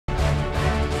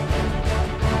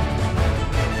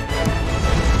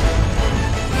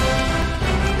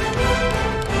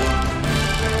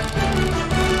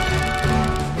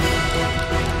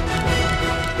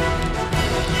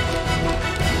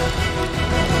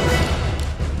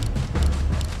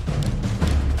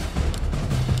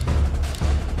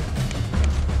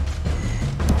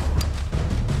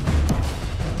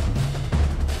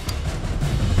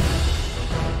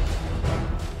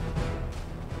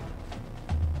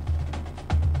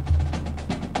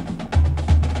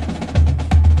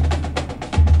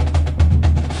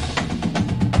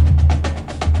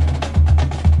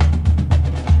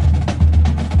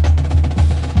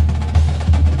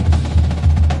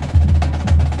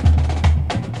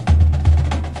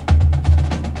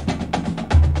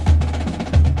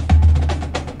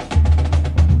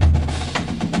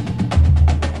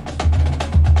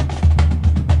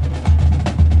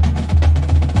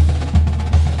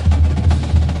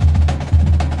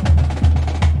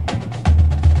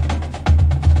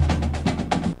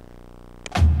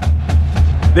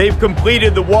They've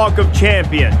completed the Walk of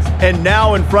Champions, and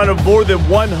now in front of more than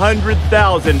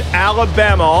 100,000,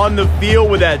 Alabama on the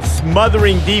field with that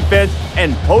smothering defense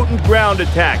and potent ground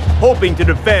attack, hoping to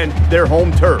defend their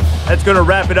home turf. That's going to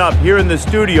wrap it up here in the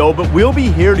studio, but we'll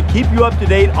be here to keep you up to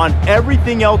date on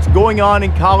everything else going on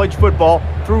in college football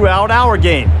throughout our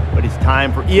game. But it's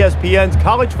time for ESPN's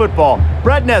College Football.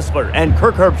 Brad Nessler and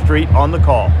Kirk Herbstreit on the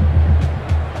call.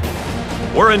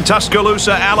 We're in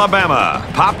Tuscaloosa, Alabama.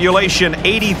 Population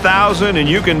 80,000, and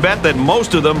you can bet that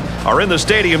most of them are in the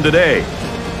stadium today.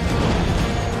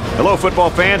 Hello, football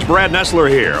fans. Brad Nessler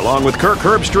here, along with Kirk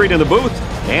Herbstreit in the booth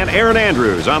and Aaron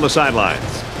Andrews on the sidelines.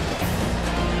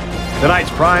 Tonight's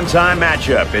primetime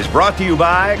matchup is brought to you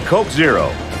by Coke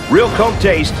Zero. Real Coke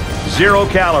taste, 0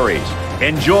 calories.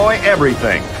 Enjoy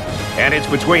everything. And it's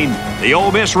between the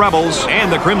Ole Miss Rebels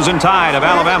and the Crimson Tide of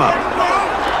Alabama.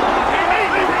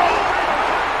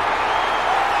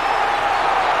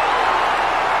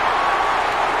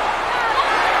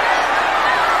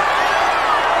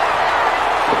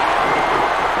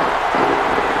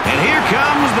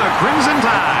 Crimson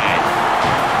Tide.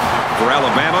 For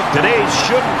Alabama, today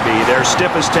shouldn't be their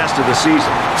stiffest test of the season.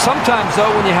 Sometimes, though,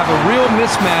 when you have a real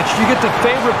mismatch, you get the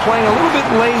favorite playing a little bit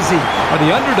lazy, or the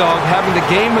underdog having the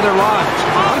game of their lives.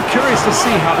 I'm curious to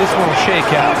see how this one will shake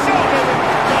out.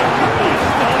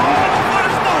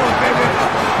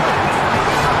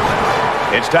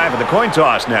 It's time for the coin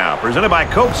toss now, presented by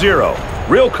Coke Zero.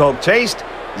 Real Coke taste,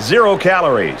 0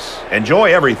 calories.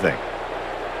 Enjoy everything.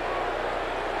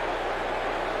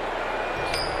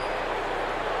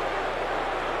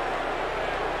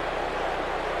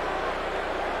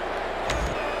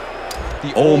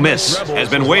 Ole Miss has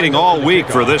been waiting all week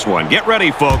for this one. Get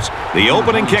ready, folks. The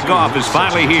opening kickoff is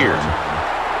finally here.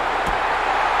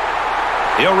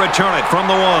 He'll return it from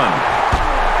the 1.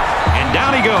 And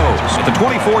down he goes at the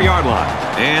 24-yard line.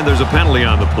 And there's a penalty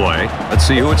on the play. Let's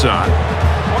see who it's on.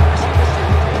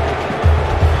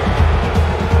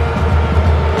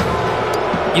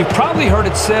 You've probably heard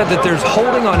it said that there's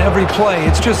holding on every play.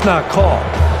 It's just not called.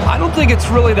 I don't think it's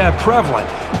really that prevalent,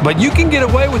 but you can get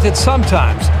away with it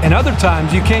sometimes, and other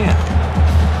times you can't.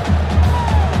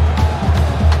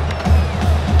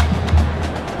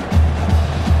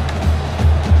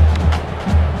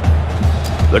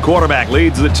 The quarterback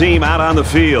leads the team out on the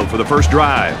field for the first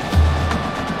drive.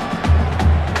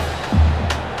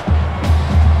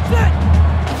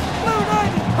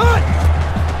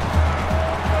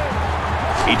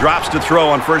 He drops to throw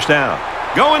on first down.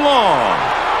 Going long.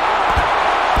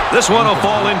 This one will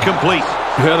fall incomplete.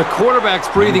 Yeah, the quarterback's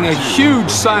breathing a huge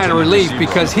sigh of relief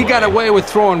because he got away with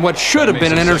throwing what should have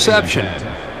been an interception.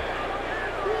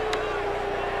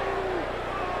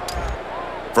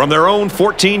 From their own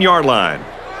 14-yard line.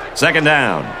 Second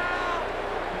down.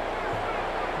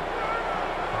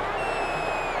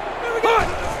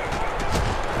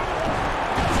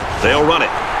 They'll run it.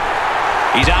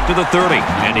 He's out to the 30,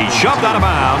 and he's shoved out of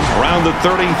bounds around the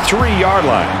 33-yard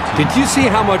line. Did you see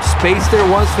how much space there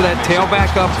was for that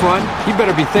tailback up front? He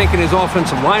better be thanking his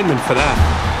offensive lineman for that.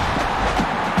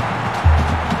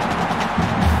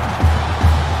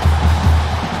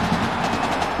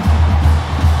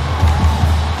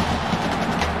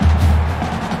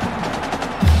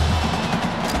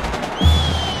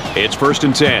 It's 1st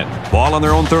and 10. Ball on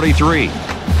their own 33.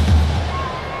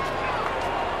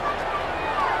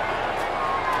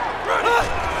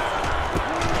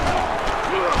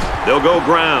 They'll go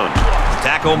ground.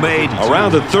 Tackle made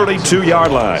around the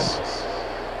 32-yard line.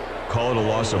 Call it a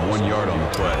loss of 1 yard on the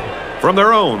play. From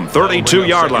their own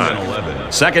 32-yard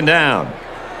line. Second down.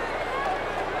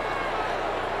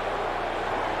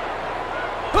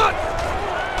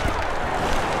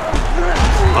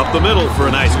 Up the middle for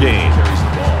a nice gain. Carries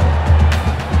the ball.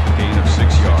 Gain of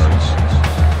 6 yards.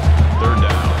 3rd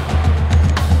down.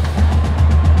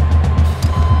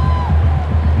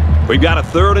 We've got a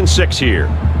 3rd and 6 here.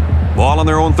 Ball on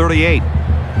their own 38.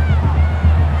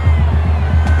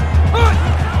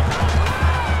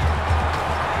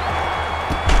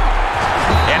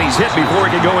 And he's hit before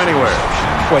he can go anywhere.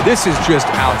 Boy, this is just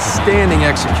outstanding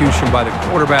execution by the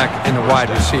quarterback and the wide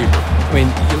receiver. I mean,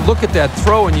 you look at that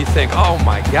throw and you think, oh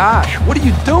my gosh, what are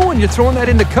you doing? You're throwing that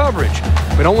into coverage.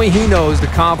 But only he knows the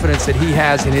confidence that he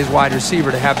has in his wide receiver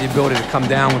to have the ability to come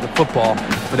down with the football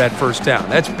for that first down.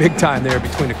 That's big time there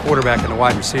between the quarterback and the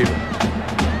wide receiver.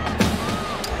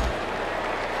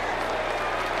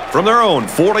 From their own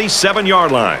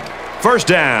 47-yard line. First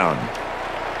down.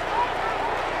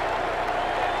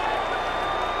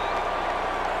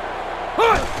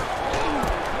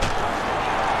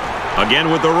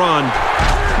 Again with the run.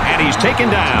 And he's taken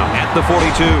down at the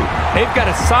 42. They've got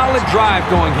a solid drive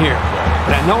going here.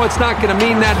 But I know it's not going to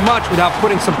mean that much without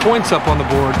putting some points up on the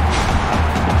board.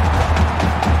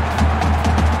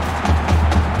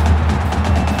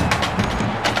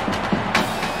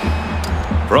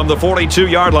 From the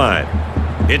 42-yard line,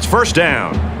 it's first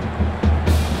down.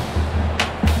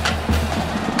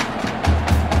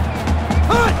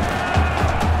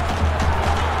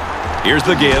 Here's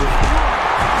the give.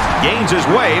 Gains his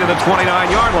way to the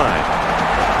 29-yard line.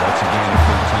 That's a gain of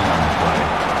 13 on the play.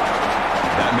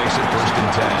 That makes it first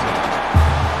and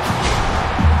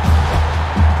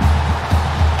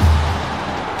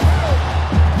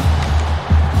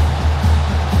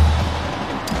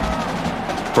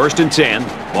 10. First and 10.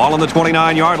 Ball on the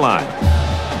 29-yard line.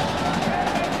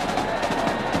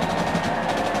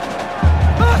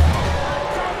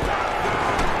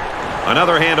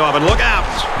 Another handoff, and look out.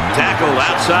 Tackled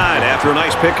outside after a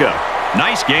nice pickup.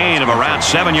 Nice gain of around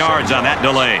 7 yards on that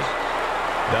delay.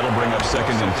 That'll bring up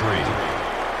second and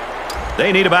 3.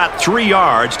 They need about 3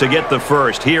 yards to get the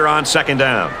first here on second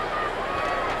down.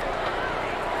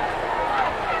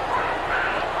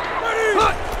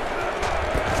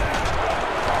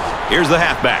 Here's the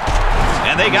halfback.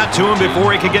 And they got to him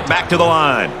before he could get back to the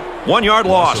line. 1 yard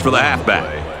loss for the halfback.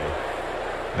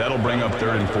 That'll bring up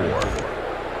third and 4.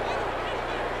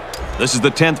 This is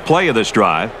the 10th play of this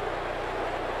drive.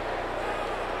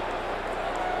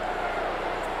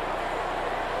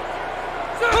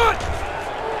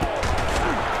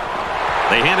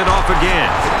 They hand it off again.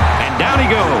 And down he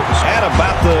goes at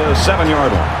about the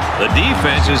 7-yard line. The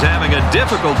defense is having a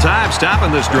difficult time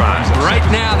stopping this drive. Right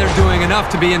now, they're doing enough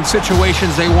to be in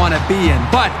situations they want to be in,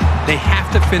 but they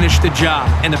have to finish the job.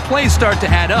 And the plays start to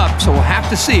add up, so we'll have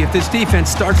to see if this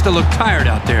defense starts to look tired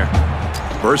out there.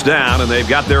 First down, and they've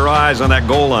got their eyes on that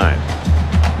goal line.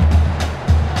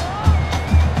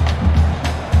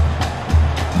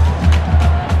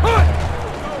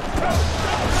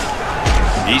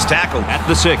 He's tackled at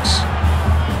the 6.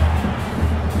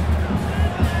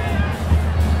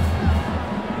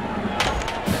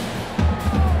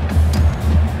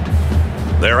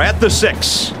 They're at the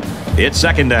 6. It's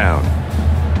second down.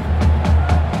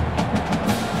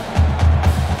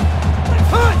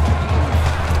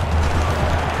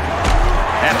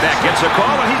 Halfback gets a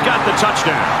call, and he's got the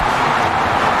touchdown.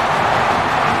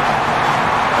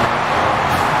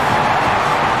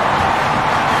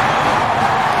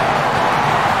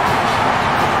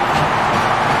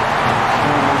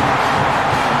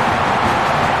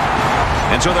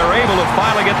 And so they're able to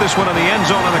finally get this one in the end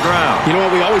zone on the ground. You know what,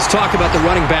 we always talk about the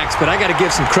running backs, but I got to give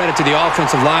some credit to the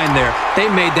offensive line there. They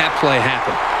made that play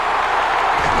happen.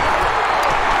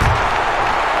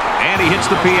 And he hits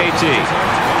the PAT.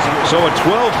 So a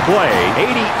 12-play,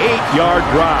 88-yard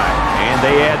drive, and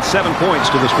they add 7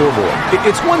 points to the scoreboard.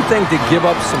 It's one thing to give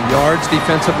up some yards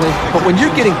defensively, but when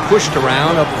you're getting pushed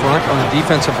around up front on the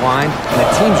defensive line and the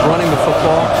team's running the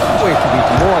football, boy, it can be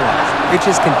demoralizing. It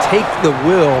just can take the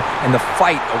will and the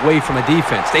fight away from a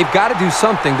defense. They've got to do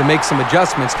something to make some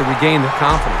adjustments to regain their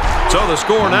confidence. So the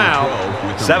score now,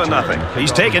 7-0.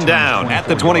 He's taken down at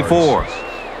the 24.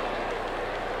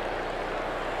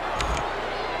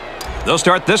 They'll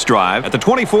start this drive at the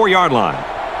 24-yard line.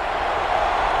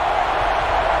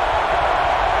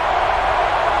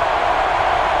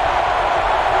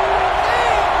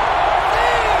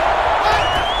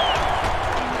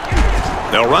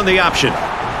 They'll run the option.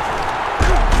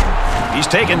 He's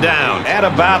taken down at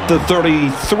about the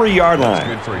 33-yard line. That's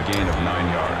good for a gain of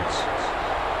 9 yards.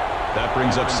 That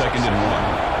brings up second and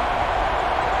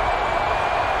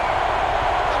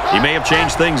 1. He may have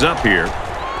changed things up here.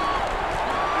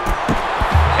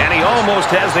 And he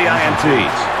almost has the INT.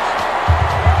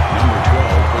 Number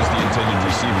 12 was the intended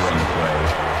receiver on the play.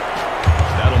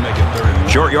 That'll make it third and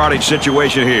 1. Short yardage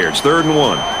situation here. It's 3rd and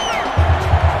 1.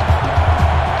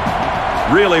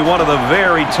 Really one of the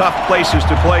very tough places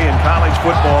to play in college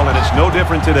football, and it's no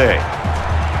different today.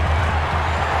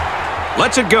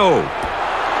 Lets it go.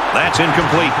 That's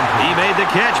incomplete. He made the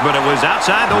catch, but it was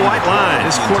outside the white line.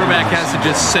 This quarterback has to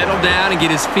just settle down and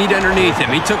get his feet underneath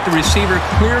him. He took the receiver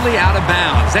clearly out of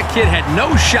bounds. That kid had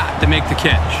no shot to make the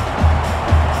catch.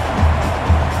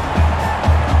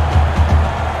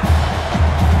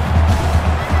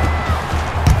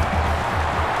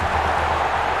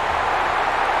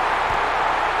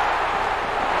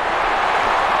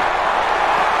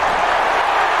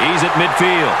 He's at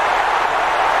midfield.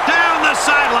 Down the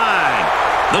sideline.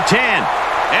 The 10.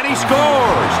 And he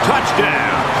scores.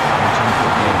 Touchdown.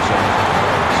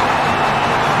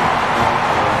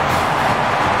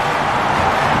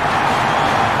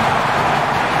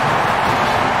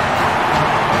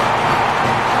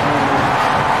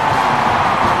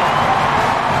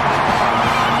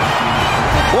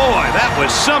 Boy, that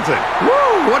was something.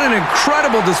 Woo, what an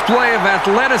incredible display of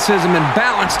athleticism and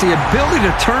balance, the ability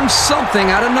to turn something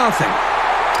out of nothing.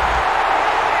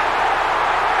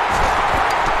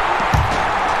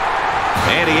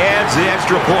 And he adds the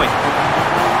extra point.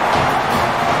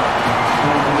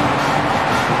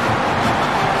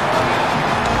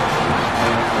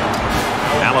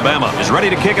 Alabama is ready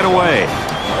to kick it away.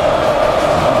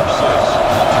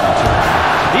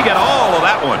 He got all of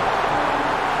that one.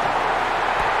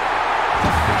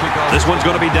 This one's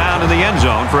going to be down in the end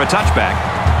zone for a touchback.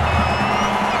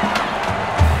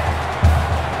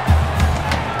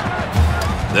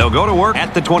 They'll go to work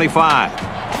at the 25.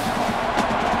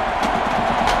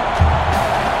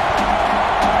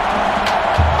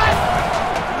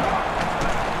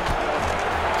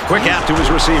 Quick out to his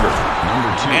receiver.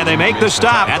 And they make the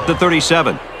stop at the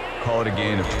 37. Call it a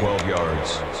gain of 12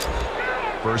 yards.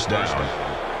 First down.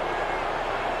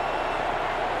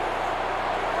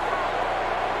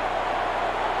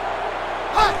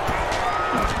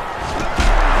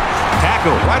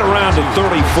 Tackle right around the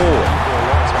 34.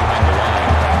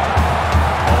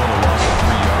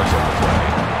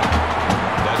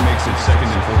 Second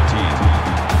and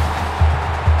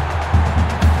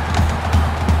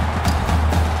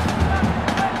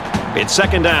 14. It's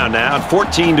second down now and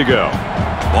 14 to go.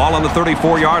 Ball on the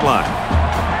 34-yard line.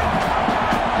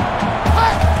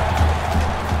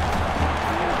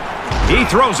 He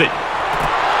throws it.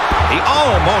 He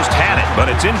almost had it, but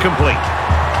it's incomplete.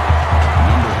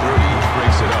 Number 30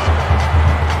 breaks it up.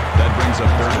 That brings up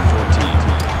third and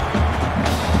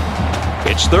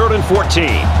 14. It's third and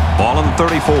 14. Ball on the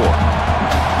 34.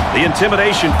 The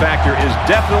intimidation factor is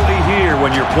definitely here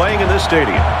when you're playing in this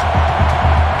stadium.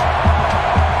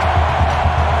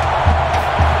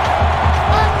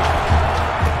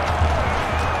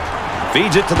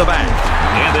 Feeds it to the back.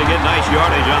 And they get nice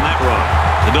yardage on that run.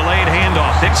 The delayed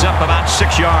handoff picks up about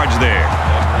 6 yards there.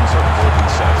 That brings up fourth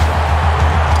and 7.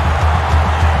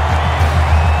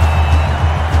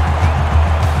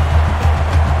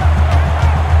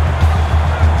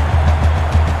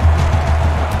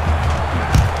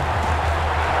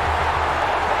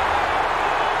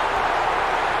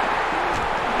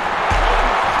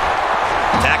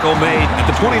 Tackle made at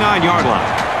the 29-yard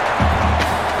line.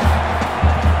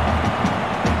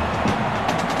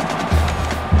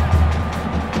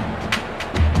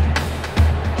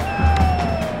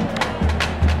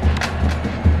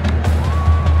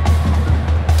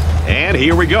 And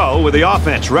here we go with the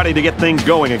offense ready to get things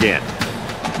going again.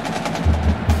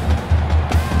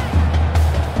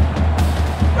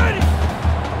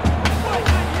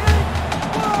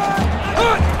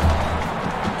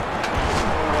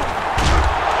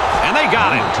 And they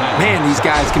got him. Man, these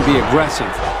guys can be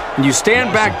aggressive. When you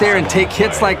stand back there and take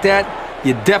hits like that,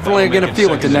 you definitely are going to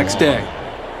feel it the next day.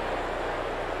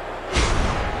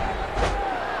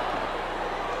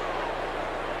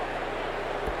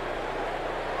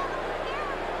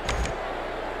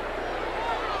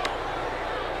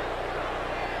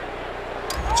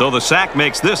 So the sack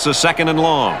makes this a second and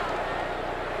long.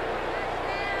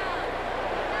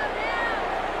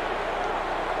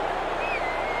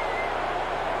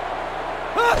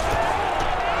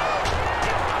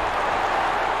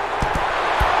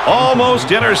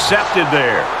 Almost intercepted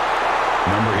there.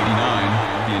 Number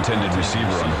 89, the intended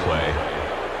receiver on the play.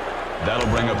 That'll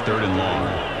bring up third and long.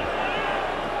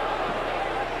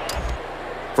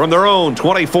 From their own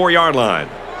 24-yard line.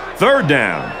 Third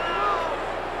down.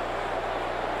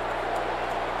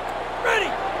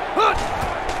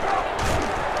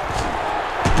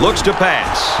 Looks to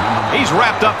pass. He's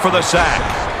wrapped up for the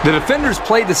sack. The defenders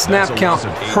played the snap count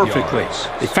perfectly.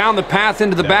 They found the path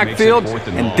into the backfield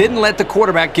and didn't let the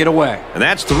quarterback get away. And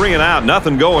that's 3 and out.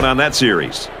 Nothing going on that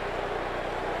series.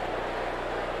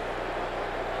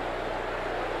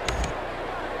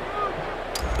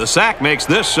 The sack makes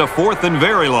this a fourth and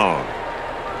very long.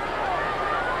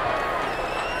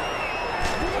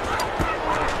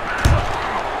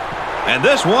 And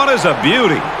this one is a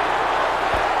beauty.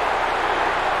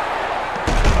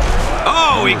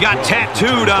 Oh, he got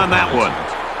tattooed on that one.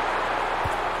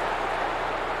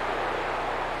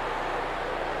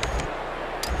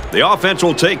 The offense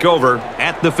will take over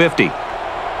at the 50.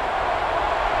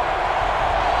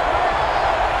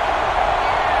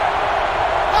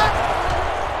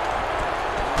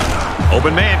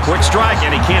 Open man, quick strike,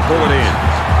 and he can't pull it in.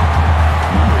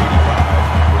 Number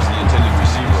 85 was the intended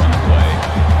receiver on the play.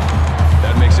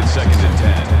 That makes it second and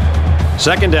 10.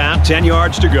 Second down, 10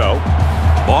 yards to go.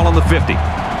 Ball on the 50.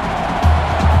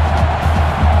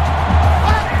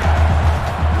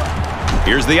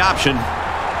 Here's the option.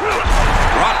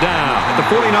 Brought down at the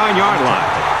 49-yard line.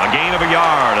 A gain of a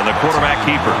yard and the quarterback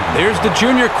keeper. There's the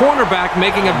junior cornerback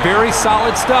making a very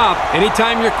solid stop.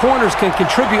 Anytime your corners can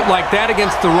contribute like that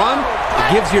against the run,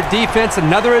 it gives your defense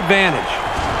another advantage.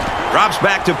 Drops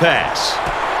back to pass.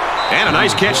 And a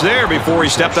nice catch there before he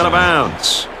stepped out of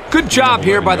bounds. Good job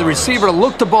here by the receiver to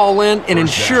look the ball in and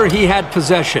ensure he had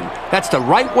possession. That's the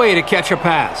right way to catch a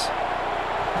pass.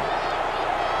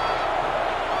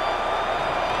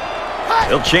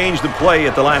 They'll change the play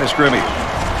at the line of scrimmage.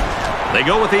 They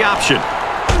go with the option.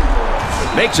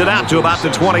 Makes it out to about the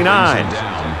 29.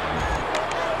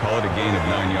 Call it a gain of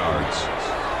 9 yards.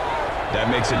 That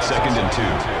makes it 2nd and 2.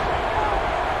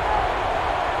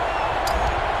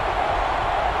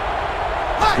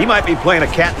 He might be playing a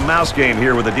cat and mouse game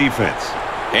here with the defense.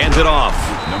 Hands it off.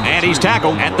 And he's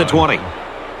tackled at the 20.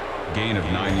 Gain of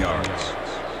 9 yards.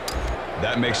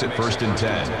 That makes it 1st and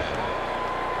 10.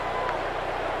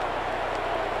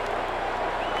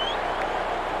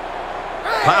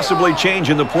 Possibly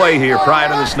changing the play here prior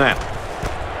to the snap.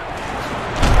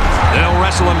 They'll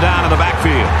wrestle him down in the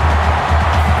backfield.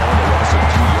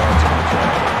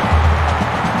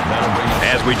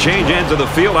 As we change ends of the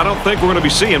field, I don't think we're going to be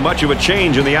seeing much of a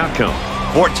change in the outcome.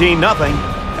 14-0,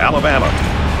 Alabama.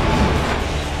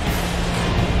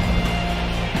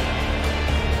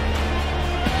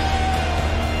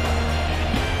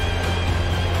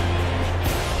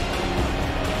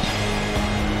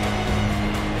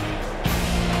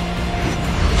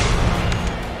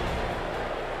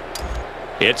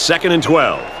 It's 2nd and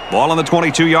 12. Ball on the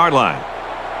 22-yard line.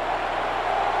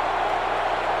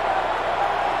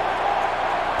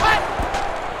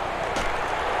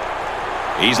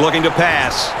 He's looking to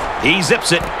pass. He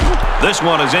zips it. This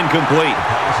one is incomplete. The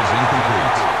pass is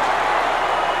incomplete.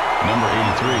 Number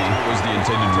 83 was the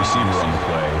intended receiver on the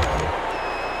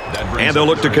play. And they'll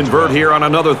look to convert here on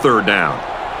another 3rd down.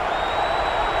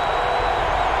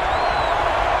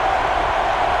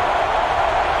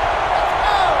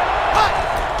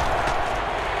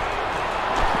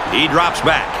 He drops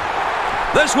back.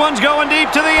 This one's going deep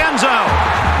to the end zone.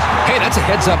 Hey, that's a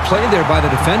heads-up play there by the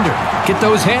defender. Get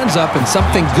those hands up and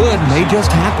something good may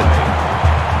just happen.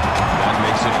 That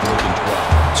makes it 4th and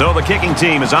 12. So the kicking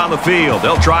team is on the field.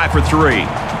 They'll try for 3.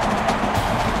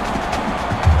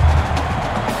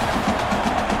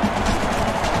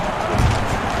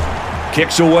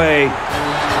 Kicks away.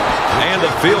 And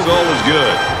the field goal is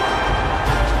good.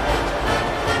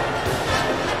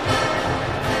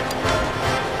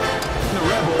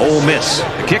 Ole Miss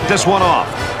kick this one off.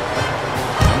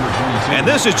 And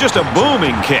this is just a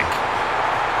booming kick.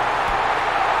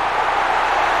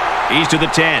 He's to the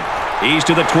 10. He's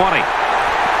to the 20.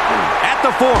 At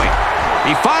the 40.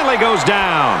 He finally goes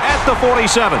down at the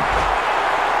 47.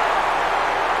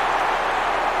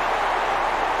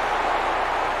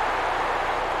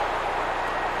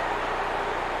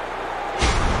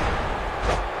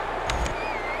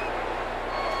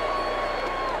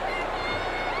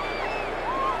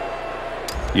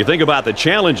 You think about the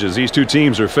challenges these two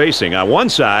teams are facing. On one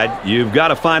side, you've got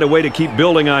to find a way to keep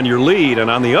building on your lead, and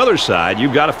on the other side,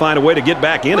 you've got to find a way to get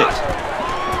back in it.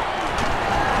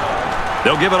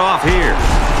 They'll give it off here.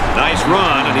 Nice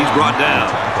run, and he's brought down.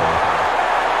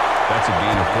 That's a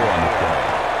gain of 4 on the play.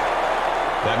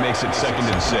 That makes it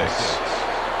 2nd and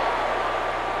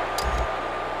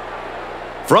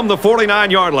 6. From the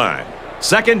 49-yard line,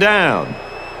 2nd down.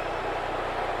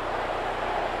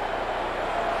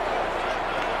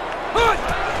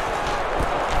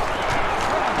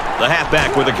 The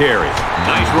halfback with a carry.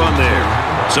 Nice run there.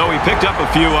 So he picked up a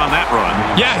few on that run.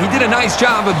 Yeah, he did a nice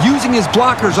job of using his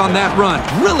blockers on that run.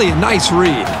 Really a nice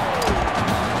read.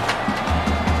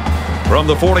 From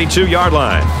the 42-yard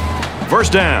line,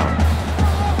 1st down.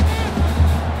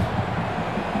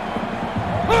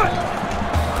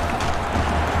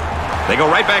 They go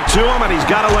right back to him, and he's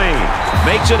got a lane.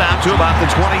 Makes it out to about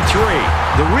the 23.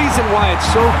 The reason why it's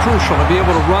so crucial to be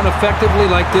able to run effectively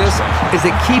like this is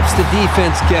it keeps the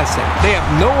defense guessing. They have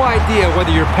no idea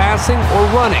whether you're passing or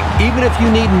running, even if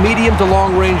you need medium to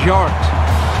long-range yards.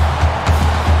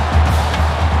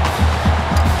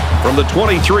 From the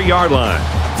 23-yard line,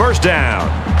 1st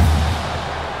down.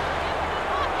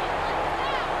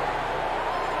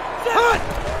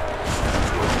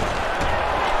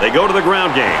 They go to the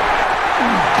ground game.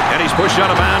 And he's pushed out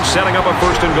of bounds, setting up a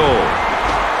 1st and goal.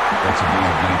 That's a gain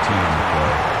of 19 on the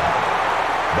play.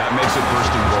 That makes it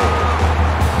 1st and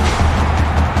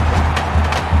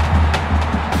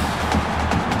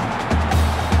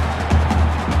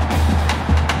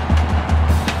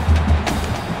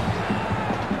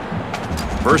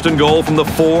goal. 1st and goal from the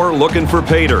 4, looking for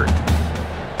Pater.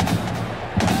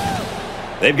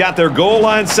 They've got their goal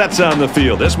line sets on the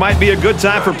field. This might be a good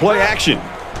time for play action.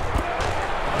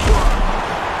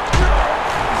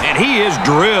 And he is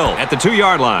drilled at the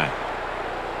 2-yard line.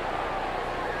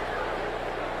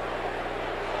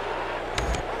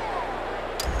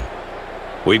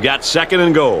 We've got 2nd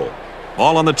and goal.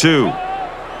 Ball on the 2.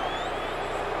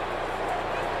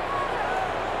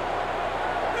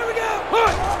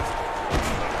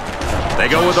 They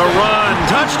go with a run.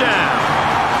 Touchdown.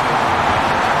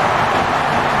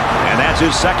 And that's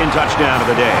his 2nd touchdown of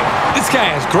the day. This guy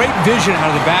has great vision out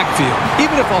of the backfield.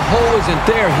 Even if a hole isn't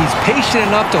there, he's patient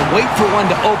enough to wait for one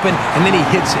to open, and then he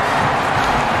hits it.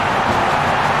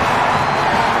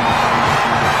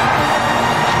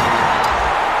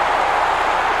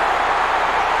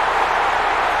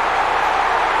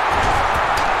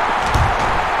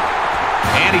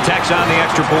 And he tacks on the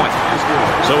extra point.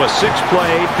 So a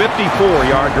 6-play,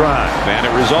 54-yard drive, and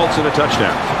it results in a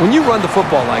touchdown. When you run the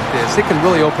football like this, it can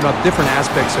really open up different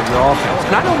aspects of your offense.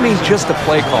 And I don't mean just the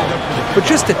play caller, but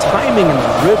just the timing and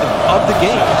the rhythm of the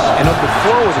game and of the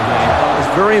flow of the game is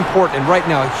very important. And right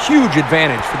now, a huge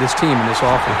advantage for this team in this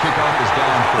offense. Kickoff is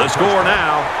down for The score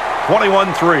now,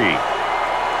 21-3.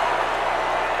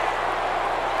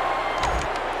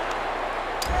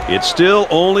 It's still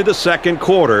only the 2nd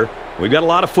quarter. We've got a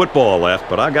lot of football left,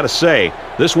 but I've got to say,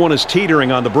 this one is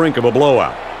teetering on the brink of a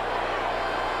blowout.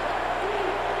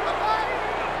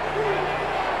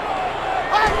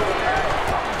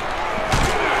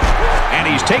 And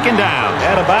he's taken down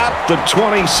at about the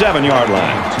 27-yard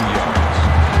line. 2 yards.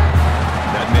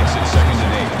 That makes it 2nd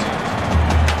and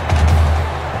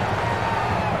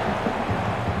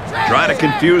 8. Trying to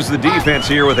confuse the defense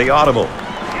here with the audible.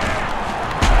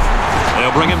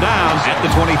 They'll bring him down at the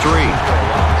 23.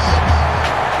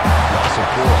 Loss of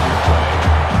 4 on the play.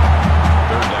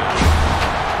 3rd down.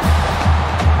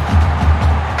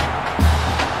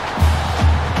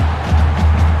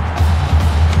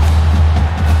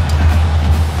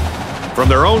 From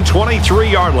their own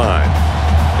 23-yard line,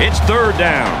 it's 3rd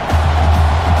down.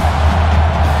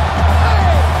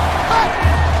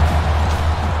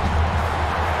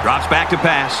 Drops back to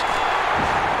pass.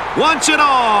 Wants it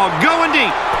all. Going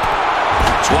deep.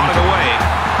 Swatted away.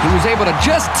 He was able to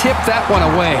just tip that one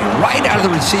away, right out of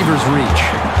the receiver's reach.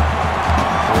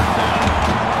 4th down.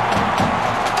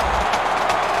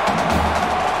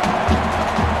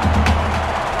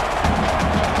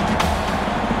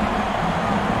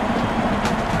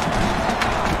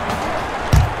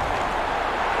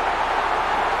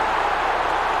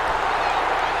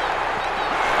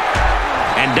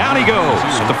 And down he goes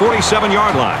at the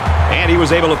 47-yard line. And he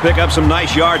was able to pick up some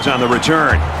nice yards on the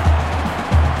return.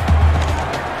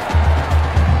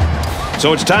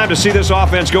 So it's time to see this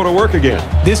offense go to work again.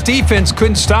 This defense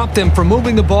couldn't stop them from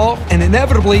moving the ball and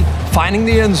inevitably finding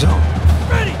the end zone.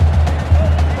 Ready.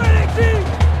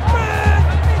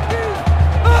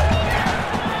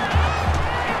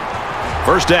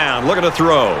 First down, looking to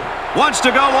throw. Wants to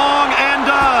go long and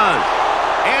does.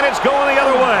 And it's going the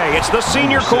other way. It's the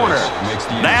senior corner.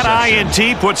 That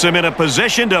INT puts him in a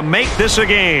position to make this a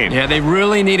game. Yeah, they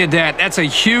really needed that. That's a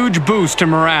huge boost to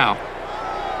morale.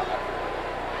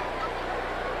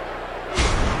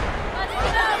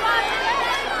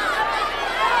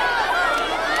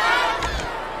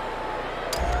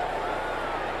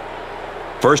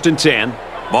 First and 10.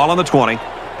 Ball on the 20.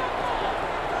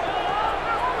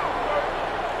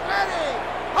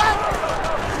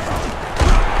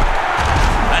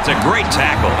 That's a great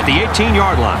tackle at the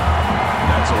 18-yard line.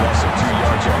 That's a loss of 2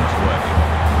 yards on the play.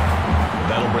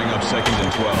 That'll bring up 2nd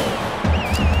and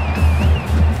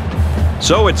 12.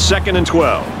 So it's 2nd and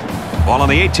 12. Ball on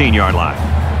the 18-yard line.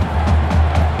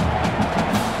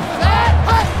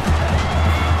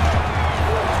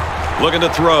 Looking to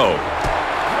throw.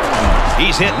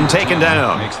 He's hit and taken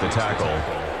down. Makes the tackle.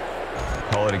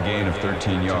 Call it a gain of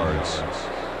 13 yards.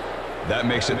 That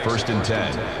makes it 1st and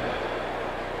 10.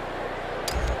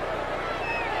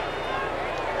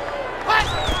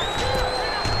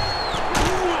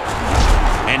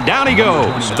 And down he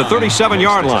goes at the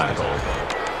 37-yard line.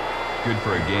 Good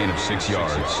for a gain of 6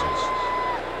 yards.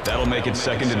 That'll make it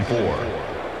 2nd and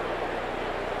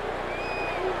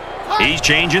 4. He's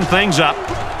changing things up.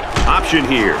 Option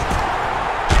here.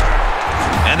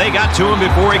 And they got to him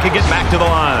before he could get back to the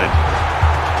line.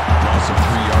 Loss of 3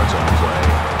 yards on the play.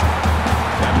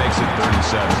 That makes it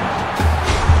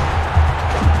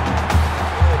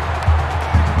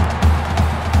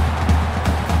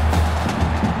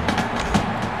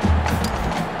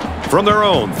 37. From their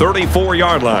own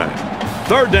 34-yard line.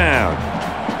 3rd down.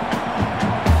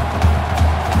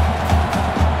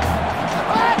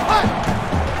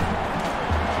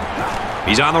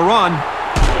 He's on the run.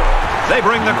 They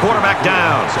bring the quarterback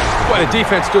down. Well, the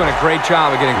defense doing a great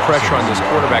job of getting pressure on this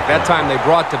quarterback. That time they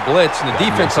brought the blitz, and the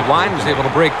defensive line was able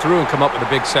to break through and come up with a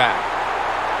big sack.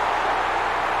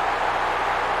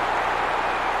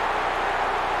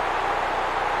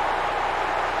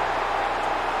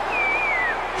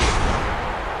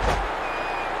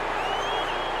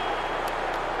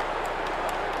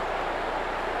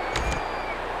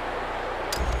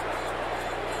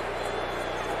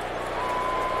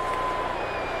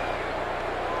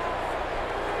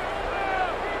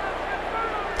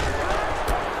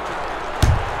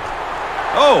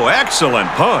 Oh, excellent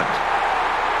punt.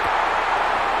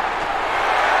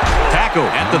 Tackle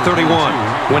at the 31.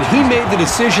 When he made the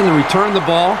decision to return the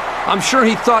ball, I'm sure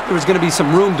he thought there was going to be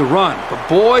some room to run. But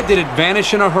boy, did it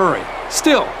vanish in a hurry.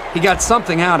 Still, he got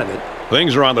something out of it.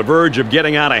 Things are on the verge of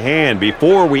getting out of hand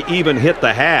before we even hit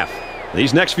the half.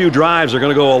 These next few drives are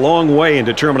going to go a long way in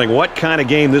determining what kind of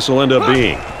game this will end up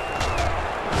being.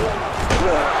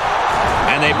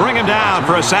 And they bring him down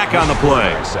for a sack on the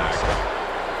play.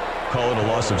 Call it a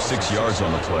loss of 6 yards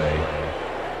on the play.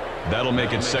 That'll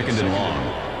make it 2nd and long.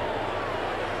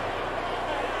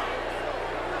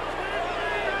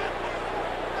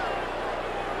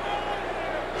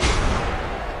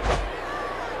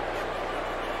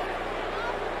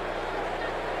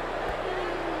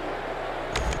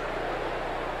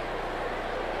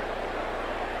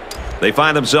 They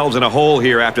find themselves in a hole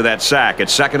here after that sack.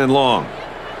 It's 2nd and long.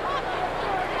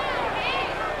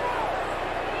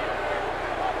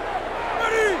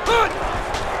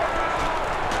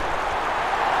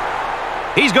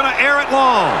 He's going to air it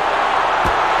long.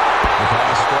 The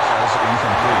pass falls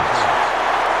incomplete.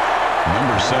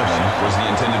 Number 7 was the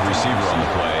intended receiver on the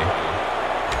play.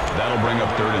 That'll bring up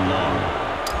 3rd and long.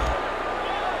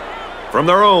 From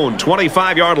their own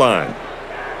 25-yard line,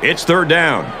 it's 3rd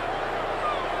down.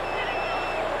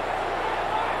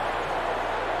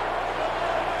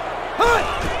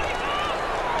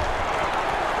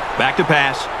 Back to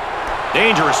pass.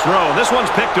 Dangerous throw. This one's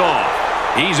picked off.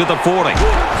 He's at the 40.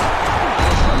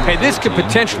 Hey, this could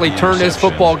potentially turn this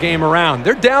football game around.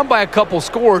 They're down by a couple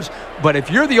scores, but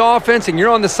if you're the offense and you're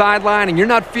on the sideline and you're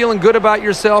not feeling good about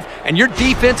yourself and your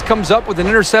defense comes up with an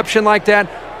interception like that,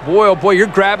 boy, oh boy, you're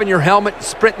grabbing your helmet,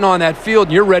 sprinting on that field,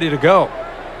 and you're ready to go.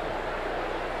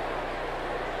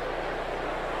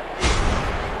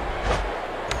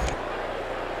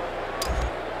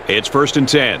 It's 1st and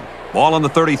 10. Ball on the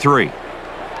 33.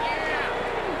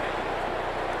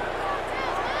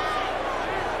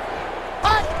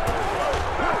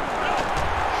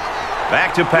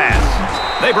 Back to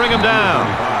pass. They bring him down.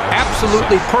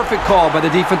 Absolutely perfect call by the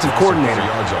defensive coordinator.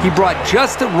 He brought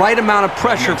just the right amount of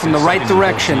pressure from the right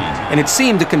direction, and it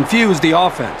seemed to confuse the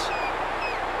offense.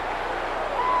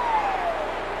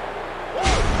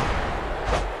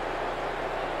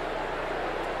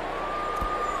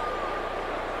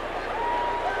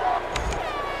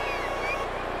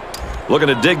 Looking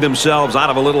to dig themselves out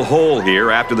of a little hole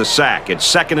here after the sack. It's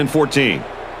 2nd and 14.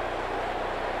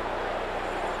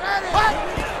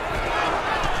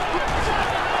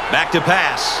 Back to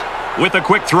pass with a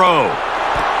quick throw. The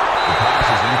pass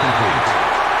is incomplete.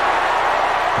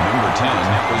 Number 10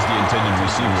 was the intended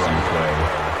receiver on the play.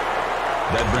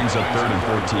 That brings up 3rd and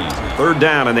 14. 3rd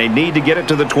down, and they need to get it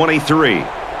to the 23.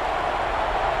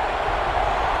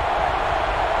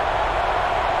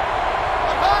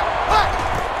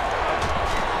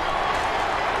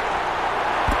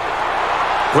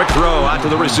 Quick throw out to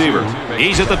the receiver.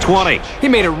 He's at the 20. He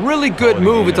made a really good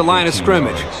move at the line of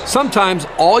scrimmage. Sometimes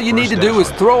all you need to do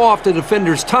is throw off the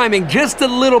defender's timing just a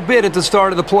little bit at the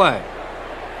start of the play.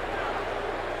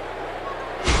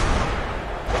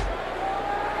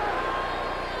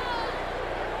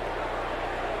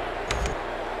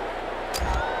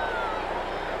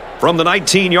 From the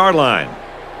 19-yard line,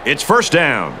 it's 1st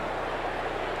down.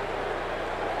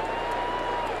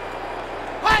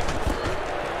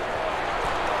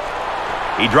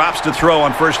 He drops to throw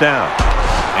on 1st down.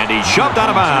 And he's shoved out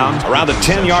of bounds around the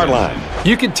 10-yard line.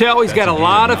 You can tell he's got a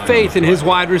lot of faith in his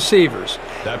wide receivers.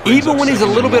 Even when he's a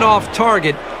little bit off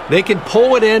target, they can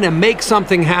pull it in and make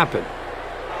something happen.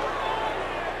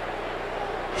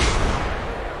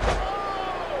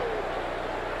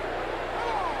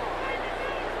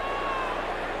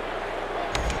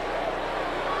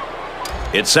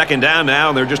 It's 2nd down now,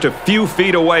 and they're just a few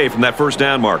feet away from that 1st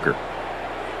down marker.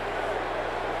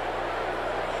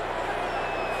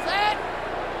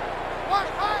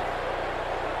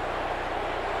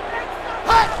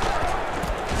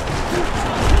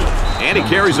 And he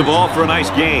carries the ball for a nice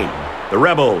gain. The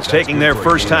Rebels taking their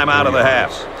first time out of the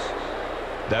half.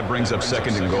 That brings up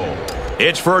 2nd and goal.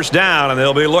 It's 1st down, and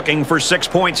they'll be looking for 6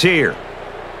 points here.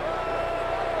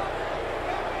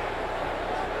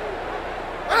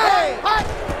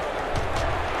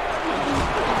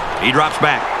 He drops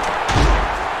back.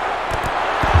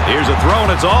 Here's a throw,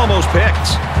 and it's almost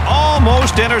picked.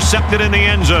 Almost intercepted in the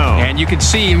end zone. And you can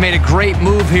see he made a great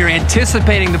move here,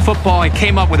 anticipating the football, and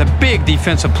came up with a big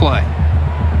defensive play.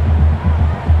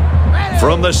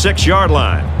 From the 6-yard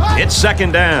line, it's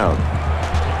second down.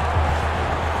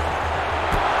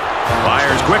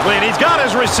 Fires quickly, and he's got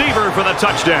his receiver for the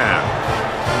touchdown.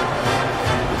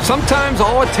 Sometimes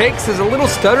all it takes is a little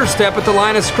stutter step at the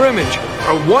line of scrimmage,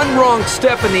 or one wrong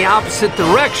step in the opposite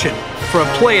direction for a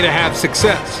play to have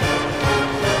success.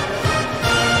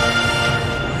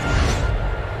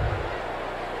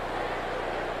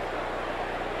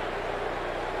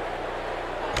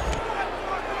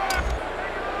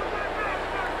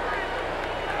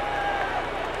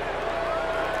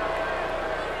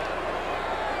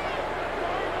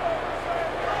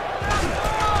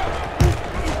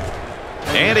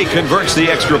 And he converts the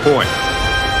extra point.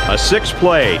 A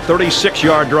 6-play,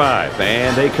 36-yard drive,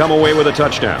 and they come away with a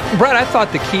touchdown. Brett, I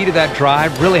thought the key to that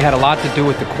drive really had a lot to do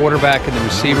with the quarterback and the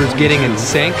receivers getting in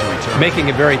sync, making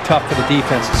it very tough for the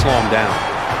defense to slow him down.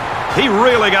 He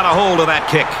really got a hold of that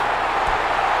kick.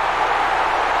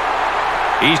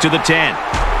 He's to the 10.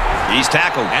 He's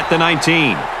tackled at the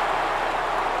 19.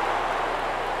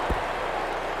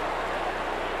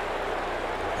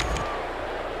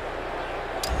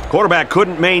 Quarterback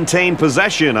couldn't maintain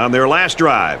possession on their last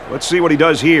drive. Let's see what he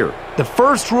does here. The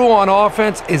first rule on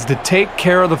offense is to take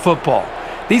care of the football.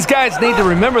 These guys need to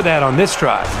remember that on this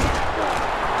drive.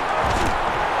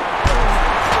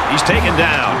 He's taken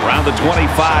down around the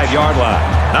 25-yard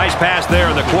line. Nice pass there,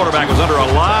 and the quarterback was under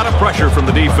a lot of pressure from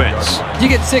the defense. You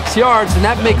get 6 yards, and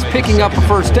that makes picking up a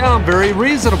first down very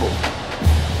reasonable.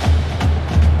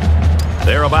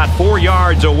 They're about 4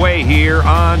 yards away here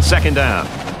on second down.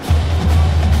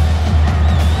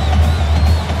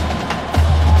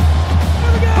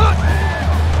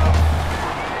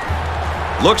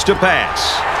 Looks to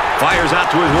pass. Fires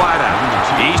out to his wideout.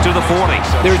 He's to the 40.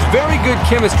 There's very good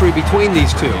chemistry between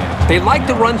these two. They like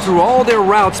to run through all their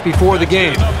routes before the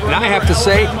game. And I have to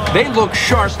say, they look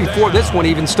sharp before this one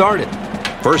even started.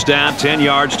 First down, 10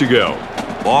 yards to go.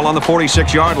 Ball on the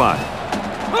 46-yard line.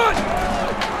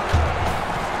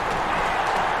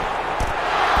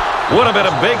 Would have been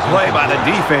a big play by the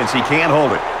defense. He can't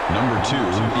hold it. Number 2,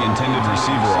 the intended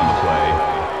receiver on the play.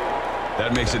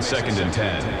 That makes it second and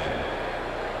 10.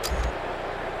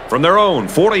 From their own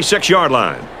 46-yard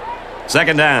line.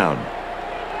 Second down.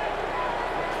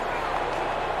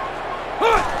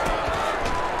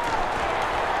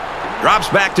 Drops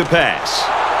back to pass.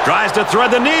 Tries to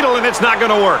thread the needle, and it's not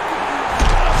going to work.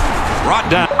 Brought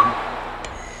down.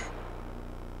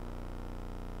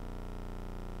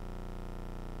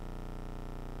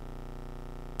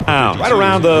 Right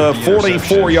around the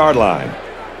 44-yard line.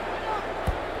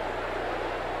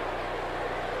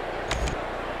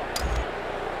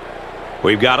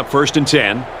 We've got a first and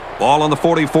 10. Ball on the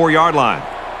 44-yard line.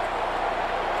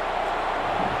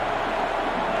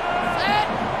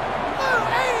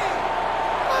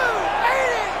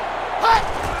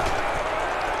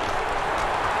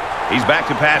 He's back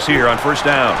to pass here on first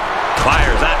down.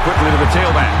 Fires out quickly to the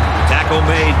tailback. Tackle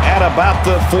made at about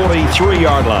the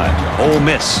 43-yard line. Ole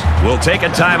Miss will take a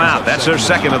timeout. That's their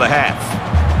second of the half.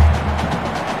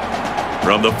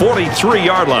 From the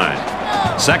 43-yard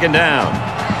line. Second down.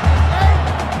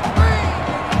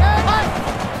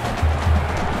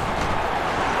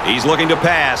 He's looking to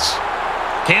pass.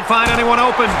 Can't find anyone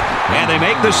open. And they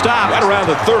make the stop right around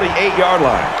the 38-yard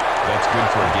line. That's good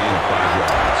for a gain of 5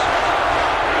 yards.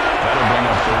 That'll bring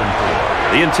up 3rd and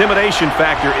 4. The intimidation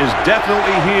factor is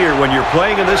definitely here when you're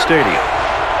playing in this stadium.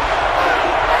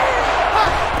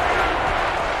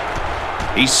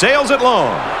 He sails it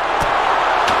long.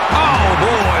 Oh,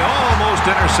 boy, almost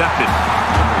intercepted.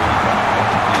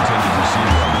 The intended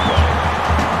receiver on the play.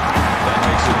 That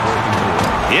makes it 4th and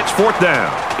 4. It's fourth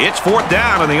down. It's fourth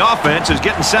down, and the offense is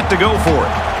getting set to go for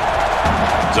it.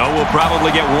 So we'll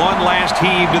probably get one last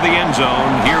heave to the end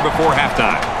zone here before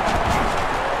halftime.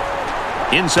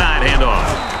 Inside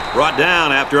handoff. Brought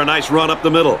down after a nice run up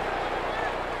the middle.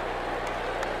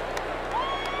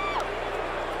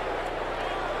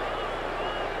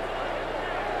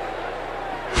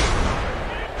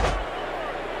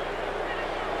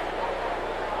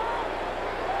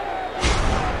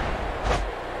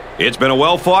 It's been a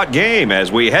well-fought game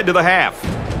as we head to the half.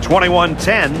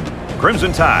 21-10,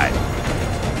 Crimson Tide.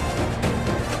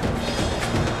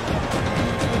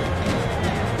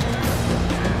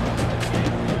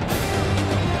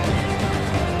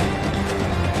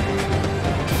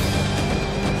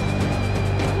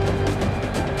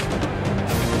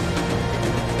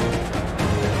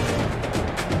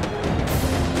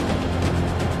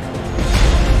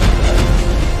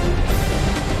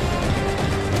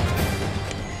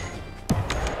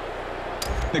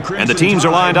 And the teams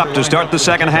are lined up to start the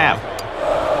second half.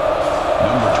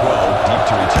 Number 12, deep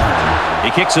to return.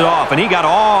 He kicks it off, and he got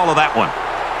all of that one.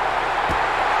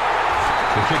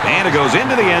 And it goes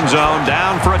into the end zone,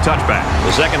 down for a touchback.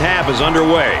 The second half is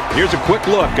underway. Here's a quick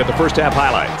look at the first half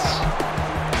highlights.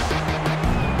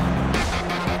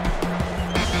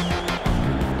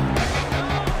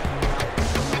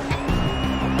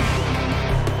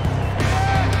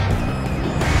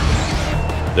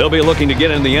 They'll be looking to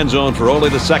get in the end zone for only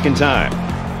the second time.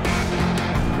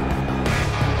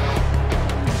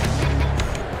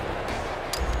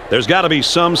 There's got to be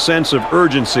some sense of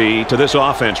urgency to this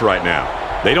offense right now.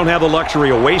 They don't have the luxury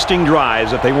of wasting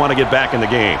drives if they want to get back in the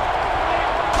game.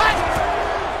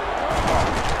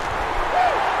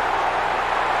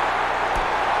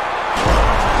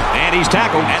 And he's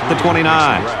tackled at the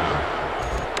 29.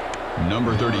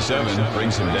 Number 37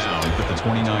 brings him down at the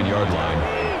 29-yard line.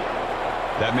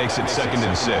 That makes it 2nd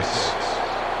and 6.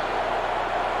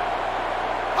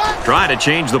 Trying to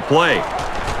change the play.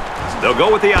 They'll go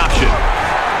with the option.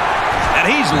 And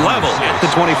he's level at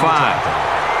the 25.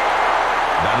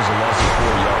 That is a loss of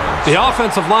 4 yards. The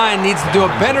offensive line needs to do a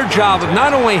better job of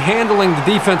not only handling the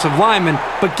defensive linemen,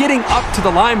 but getting up to the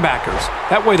linebackers.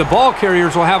 That way the ball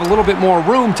carriers will have a little bit more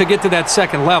room to get to that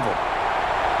second level.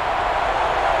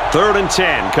 3rd and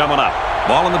 10 coming up.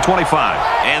 Ball in the 25.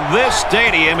 And this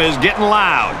stadium is getting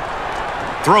loud.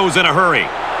 Throws in a hurry.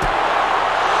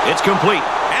 It's complete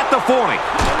at the 40.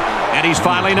 And he's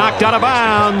finally knocked out of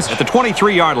bounds at the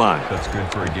 23-yard line. That's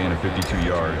good for a gain of 52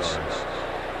 yards.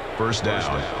 First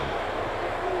down.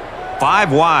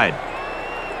 5 wide.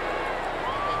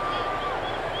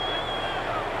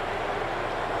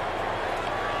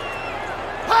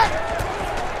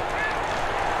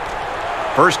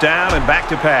 First down and back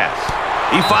to pass.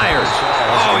 He fires.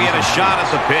 Oh, he had a shot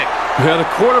at the pick. Yeah, the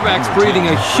quarterback's breathing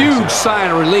a huge sigh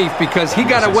of relief because he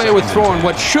got away with throwing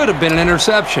what should have been an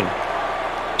interception.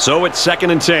 So it's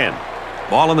 2nd and 10.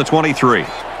 Ball in the 23.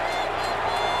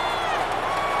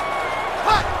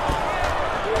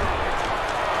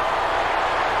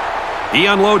 He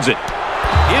unloads it.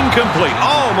 Incomplete.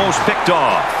 Almost picked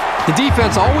off. The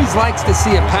defense always likes to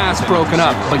see a pass broken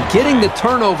up, but getting the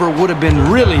turnover would have been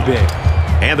really big.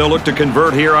 And they'll look to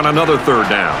convert here on another 3rd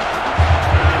down.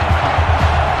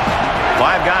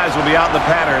 5 guys will be out in the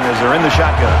pattern as they're in the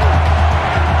shotgun.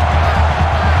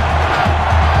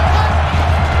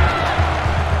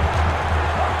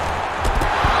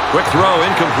 Quick throw,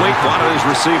 incomplete. Wanted his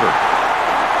receiver.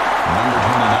 Number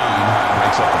 29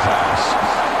 breaks up the pass.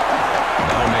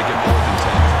 That'll make it 4th and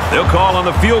 10. They'll call on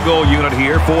the field goal unit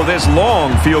here for this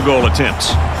long field goal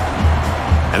attempts.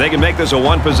 And they can make this a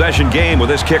one-possession game with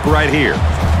this kick right here.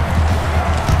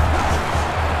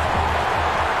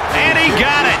 And he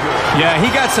got it. Yeah, he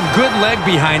got some good leg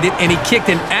behind it, and he kicked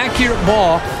an accurate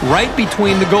ball right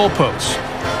between the goalposts.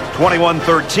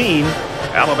 21-13,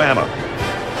 Alabama.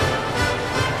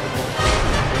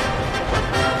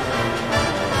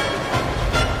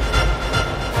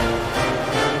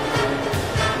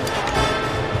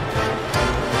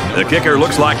 The kicker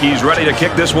looks like he's ready to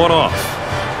kick this one off.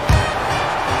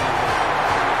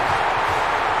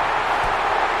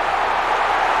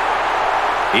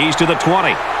 He's to the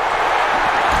 20.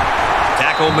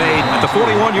 Tackle made at the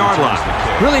 41-yard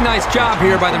line. Really nice job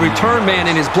here by the return man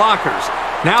and his blockers.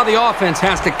 Now the offense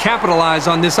has to capitalize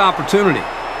on this opportunity.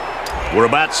 We're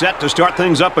about set to start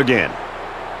things up again.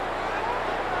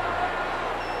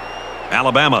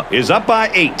 Alabama is up by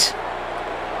 8.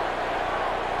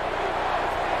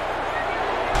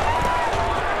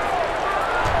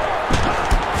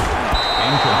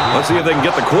 Let's see if they can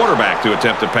get the quarterback to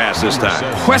attempt to pass this time.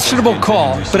 Questionable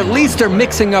call, but at least they're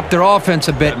mixing up their offense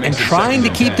a bit and trying to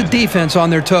keep the defense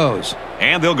on their toes.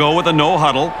 And they'll go with a no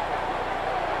huddle.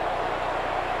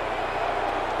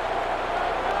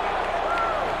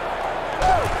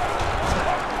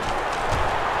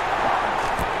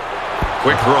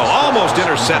 Quick throw, almost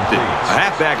intercepted. A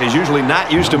halfback is usually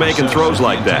not used to making throws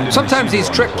like that. Sometimes these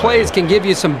trick plays can give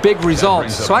you some big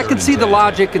results, so I can see the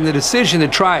logic and the decision to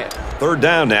try it. 3rd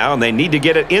down now, and they need to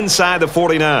get it inside the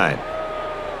 49.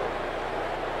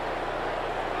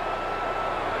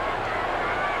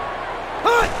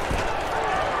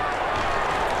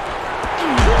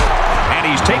 And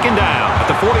he's taken down at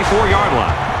the 44-yard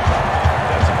line.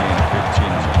 That's a gain of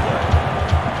 15 on the play.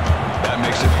 That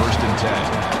makes it 1st and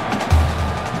 10.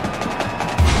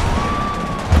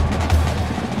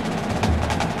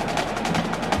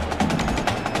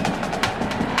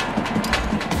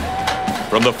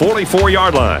 From the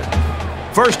 44-yard line.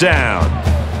 1st down.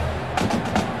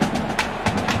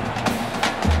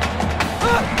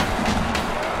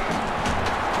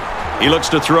 He looks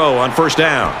to throw on first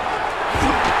down.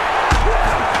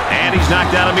 And he's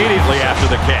knocked out immediately after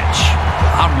the catch.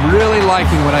 I'm really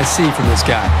liking what I see from this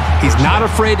guy. He's not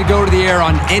afraid to go to the air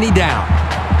on any down.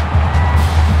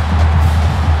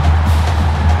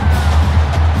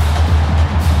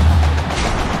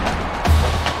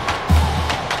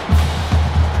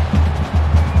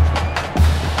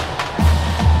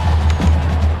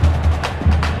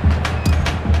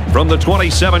 From the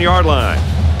 27-yard line,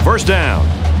 first down.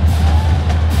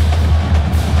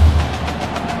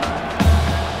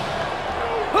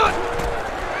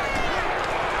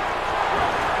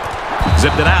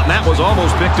 Zipped it out, and that was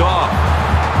almost picked off.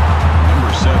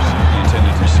 Number 7, the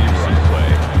intended receiver on the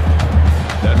play.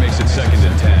 That makes it 2nd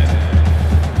and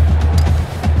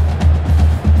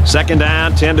 10. Second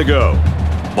down, 10 to go.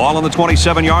 Ball on the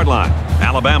 27-yard line.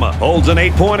 Alabama holds an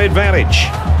 8-point advantage.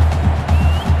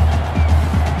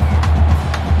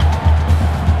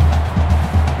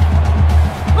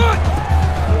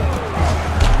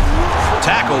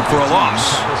 Tackled for a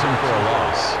loss.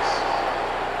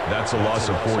 That's a loss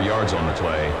of 4 yards on the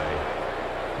play.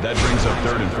 That brings up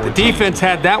 3rd and 14. The defense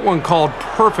had that one called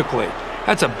perfectly.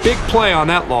 That's a big play on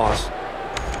that loss.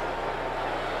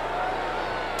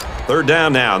 Third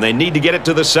down now, and they need to get it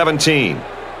to the 17.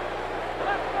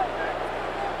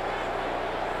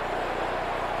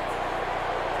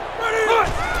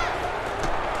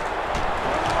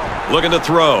 Looking to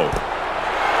throw.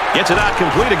 Gets it out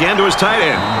complete again to his tight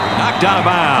end. Knocked out of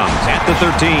bounds at the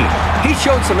 13. He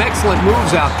showed some excellent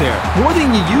moves out there. More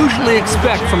than you usually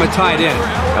expect from a tight end.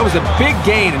 That was a big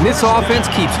gain, and this offense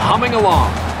keeps humming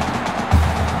along.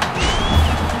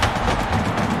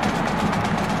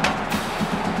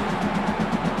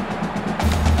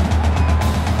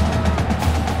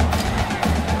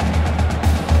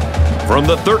 From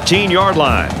the 13-yard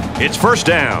line, it's first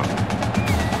down.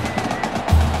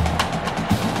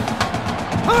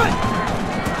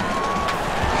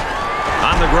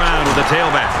 On the ground with the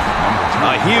tailback.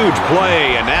 A huge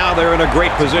play, and now they're in a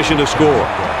great position to score.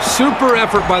 Super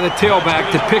effort by the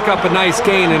tailback to pick up a nice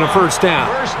gain and a first down.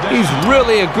 He's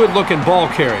really a good-looking ball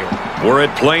carrier. We're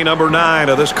at play number 9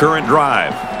 of this current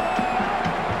drive.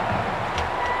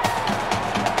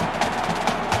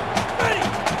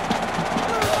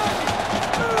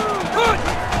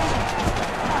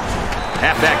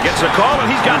 Halfback gets a call,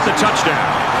 and he's got the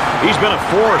touchdown. He's been a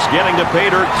force getting to pay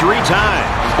dirt 3 times.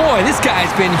 Boy, this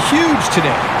guy's been huge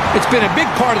today. It's been a big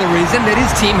part of the reason that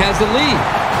his team has the lead.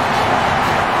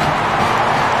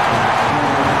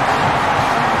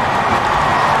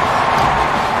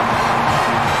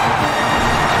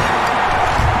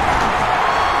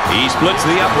 He splits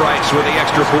the uprights with the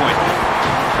extra point.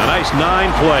 A nice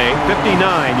 9-play,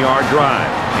 59-yard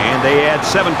drive. And they add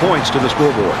 7 points to the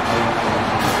scoreboard.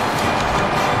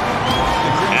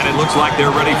 And it looks like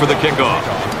they're ready for the kickoff.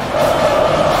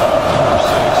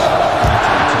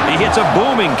 He hits a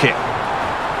booming kick.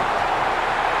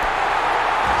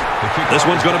 This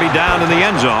one's going to be down in the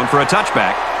end zone for a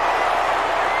touchback.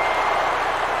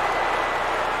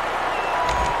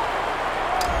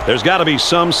 There's got to be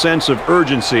some sense of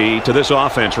urgency to this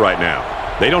offense right now.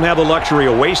 They don't have the luxury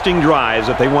of wasting drives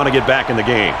if they want to get back in the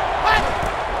game.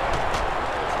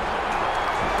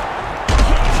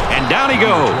 And down he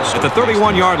goes at the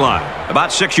 31-yard line.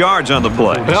 About 6 yards on the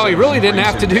play. Well, he really didn't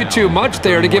have to do too much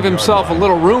there to give himself a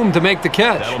little room to make the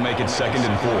catch. That'll make it 2nd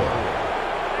and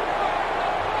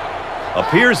 4.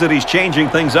 Appears that he's changing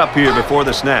things up here before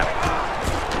the snap.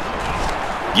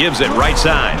 Gives it right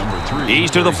side.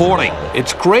 He's to the 40.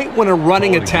 It's great when a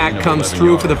running attack comes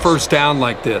through for the first down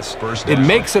like this. It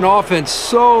makes an offense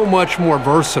so much more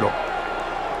versatile.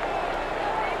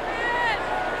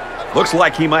 Looks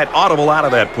like he might audible out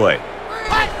of that play.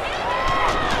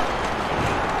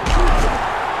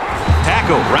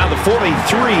 Tackle around the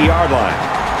 43-yard line.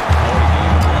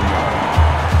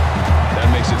 That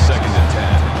makes it 2nd and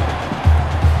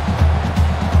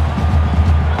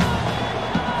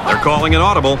 10. They're calling an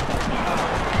audible.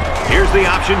 Here's the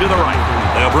option to the right.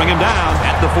 They'll bring him down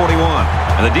at the 41.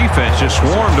 And the defense just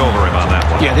swarmed over him on that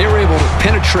one. Yeah, they were able to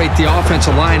penetrate the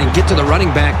offensive line and get to the running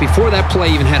back before that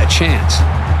play even had a chance.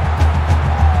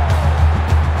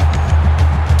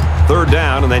 Third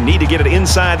down, and they need to get it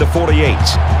inside the 48.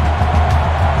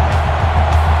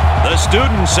 The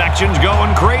student section's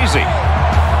going crazy.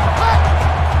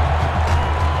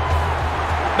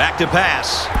 Back to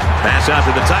pass. Pass out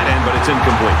to the tight end, but it's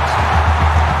incomplete.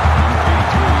 Number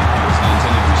 83 was the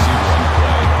intended receiver on the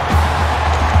play.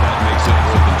 That makes it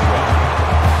 4th and 12.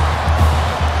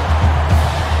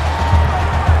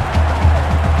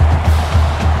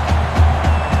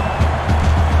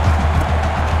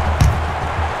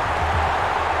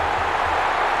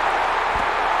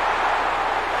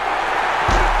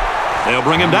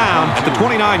 bring him down at the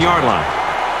 29-yard line.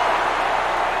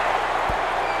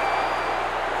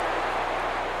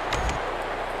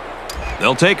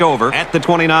 They'll take over at the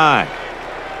 29.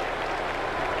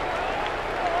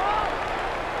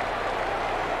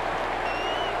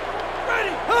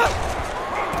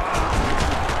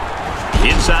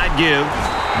 Inside give,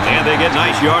 and they get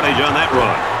nice yardage on that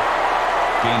run.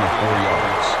 Gain of 4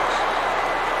 yards.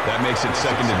 That makes it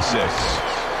 2nd and 6.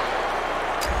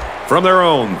 From their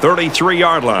own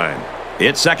 33-yard line,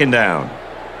 it's 2nd down.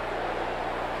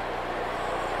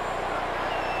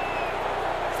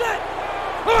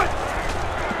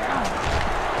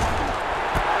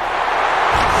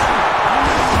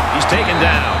 He's taken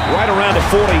down right around the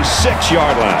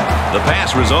 46-yard line. The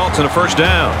pass results in a 1st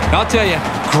down. I'll tell you,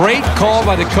 great call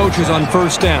by the coaches on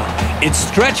 1st down. It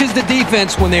stretches the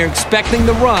defense when they're expecting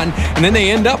the run, and then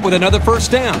they end up with another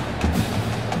 1st down.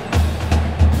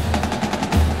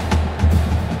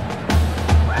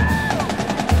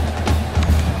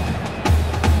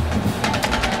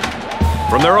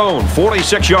 From their own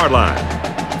 46-yard line,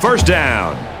 1st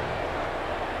down.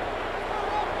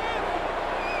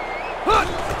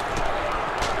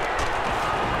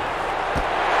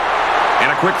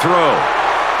 And a quick throw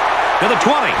to the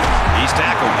 20. He's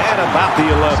tackled at about the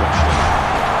 11.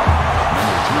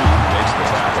 Number 3 makes the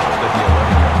tackle at the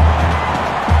 11-yard line.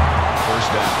 1st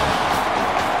down.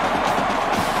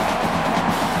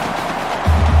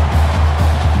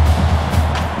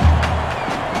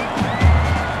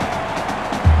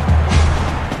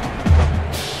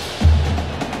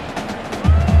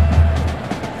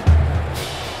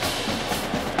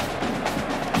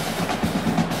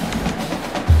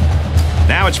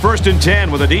 Now it's 1st and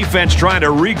 10 with the defense trying to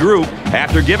regroup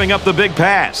after giving up the big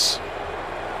pass.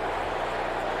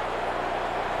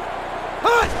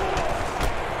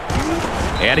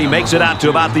 And he makes it out to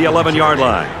about the 11-yard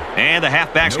line. And the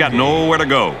halfback's got nowhere to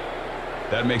go.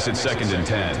 That makes it 2nd and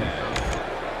 10.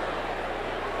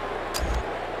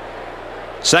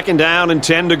 2nd down and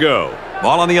 10 to go.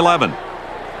 Ball on the 11.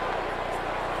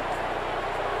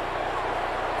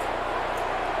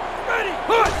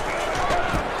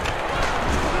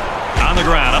 On the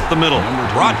ground, up the middle.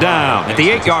 Brought down at the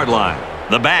 8-yard line.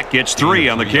 The back gets 3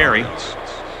 on the carry.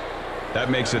 That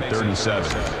makes it 3rd and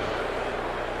 7.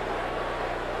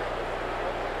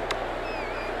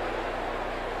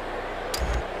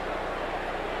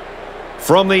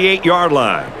 From the 8-yard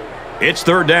line, it's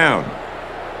 3rd down.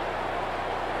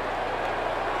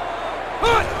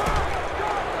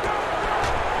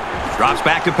 Drops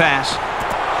back to pass.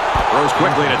 Throws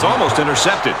quickly, and it's almost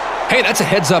intercepted. Hey, that's a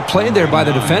heads-up play there by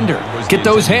the defender. Get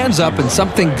those hands up, and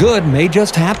something good may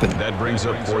just happen. That brings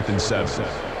up 4th and 7.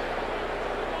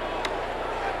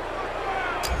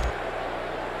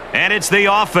 And it's the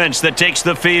offense that takes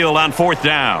the field on 4th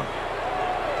down.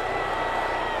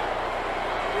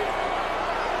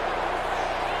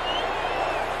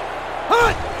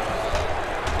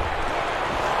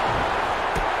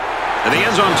 And the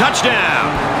end zone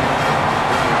touchdown.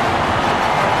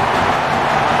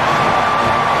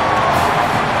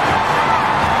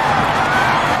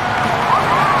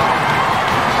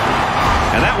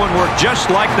 One worked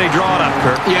just like they draw it up,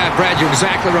 Kurt. Yeah, Brad, you're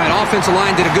exactly right. Offensive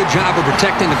line did a good job of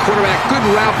protecting the quarterback. Good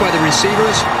route by the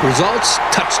receivers. Results,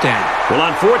 touchdown. Well,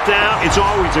 on 4th down, it's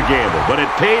always a gamble, but it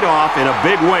paid off in a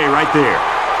big way right there.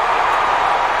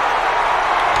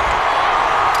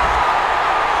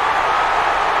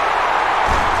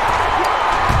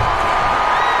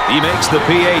 He makes the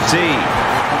PAT.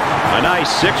 A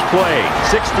nice 6-play,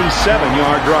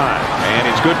 67-yard drive, and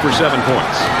it's good for 7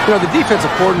 points. You know, the defensive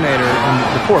coordinator and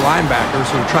the poor linebackers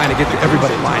who are trying to get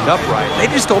everybody lined up right, they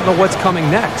just don't know what's coming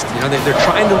next. You know, they're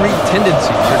trying to read tendencies.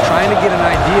 They're trying to get an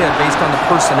idea based on the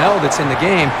personnel that's in the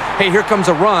game. Hey, here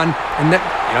comes a run, and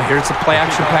here's a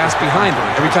play-action pass behind them.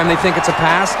 Every time they think it's a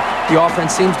pass, the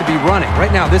offense seems to be running.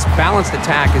 Right now, this balanced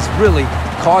attack is really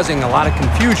causing a lot of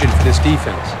confusion for this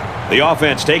defense. The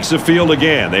offense takes the field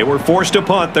again. They were forced to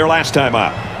punt their last time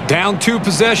out. Down 2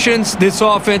 possessions. This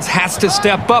offense has to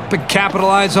step up and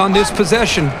capitalize on this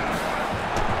possession.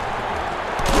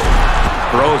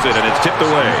 Throws it, and it's tipped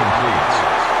away.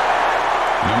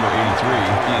 Number 83,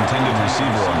 the intended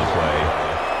receiver on the play.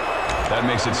 That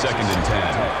makes it 2nd and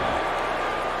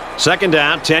 10. 2nd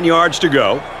down, 10 yards to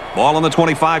go. Ball on the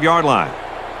 25-yard line.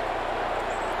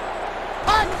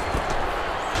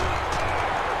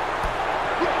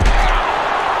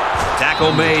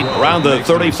 Tackle made around the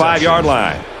 35-yard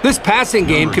line. This passing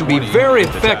game can be very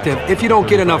effective if you don't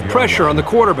get enough pressure on the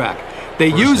quarterback. They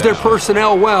use their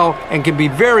personnel well and can be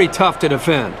very tough to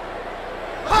defend.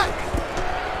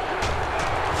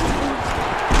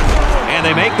 And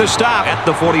they make the stop at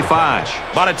the 45.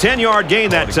 About a 10-yard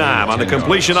gain that time on the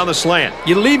completion on the slant.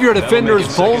 You leave your defenders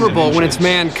vulnerable when it's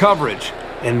man coverage.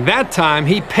 And that time,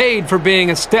 he paid for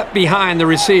being a step behind the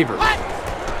receiver.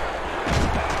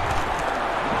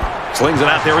 Slings it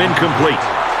out there incomplete.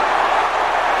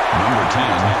 Number 10,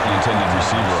 the intended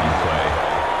receiver on the play.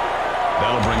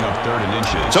 That'll bring up 3rd and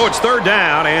inches. So it's 3rd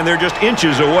down, and they're just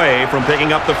inches away from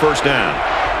picking up the 1st down.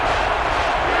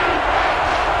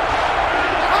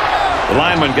 The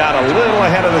lineman got a little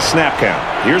ahead of the snap count.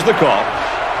 Here's the call.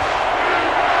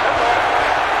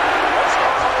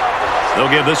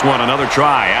 They'll give this one another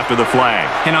try after the flag.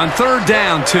 And on 3rd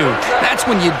down, too. That's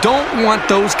when you don't want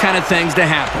those kind of things to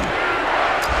happen.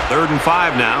 3rd and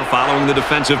 5 now, following the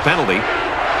defensive penalty.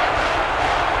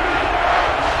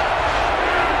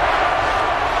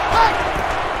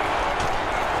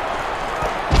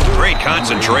 Great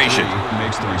concentration.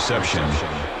 Makes the reception.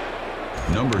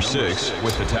 Number 6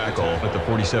 with the tackle at the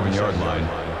 47-yard line.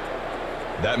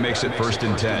 That makes it 1st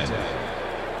and 10.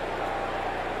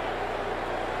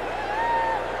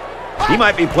 He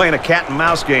might be playing a cat and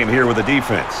mouse game here with the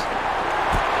defense.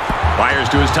 Fires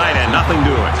to his tight end, nothing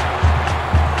doing.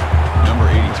 Number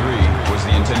 83 was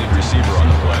the intended receiver on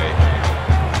the play.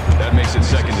 That makes it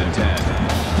 2nd and 10.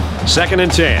 2nd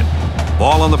and 10.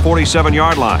 Ball on the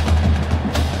 47-yard line.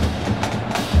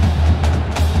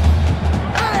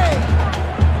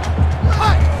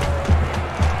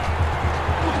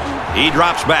 He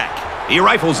drops back. He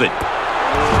rifles it. Number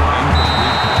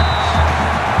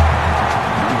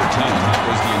 10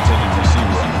 was the intended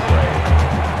receiver on the play.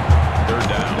 3rd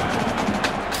down.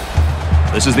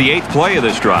 This is the 8th play of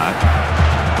this drive.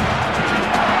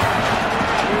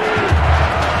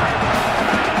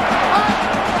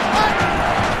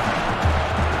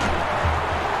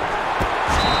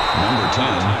 Number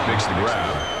 10 makes the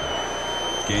grab.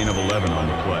 Gain of 11 on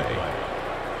the play.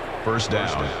 1st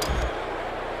down.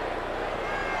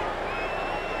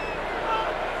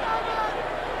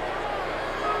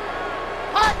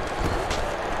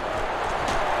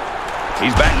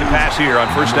 He's back to pass here on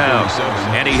 1st down.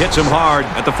 And he hits him hard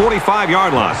at the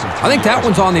 45-yard line. I think that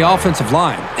one's on the offensive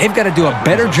line. They've got to do a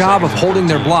better job of holding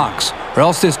their blocks, or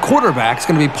else this quarterback's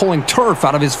going to be pulling turf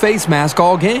out of his face mask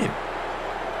all game.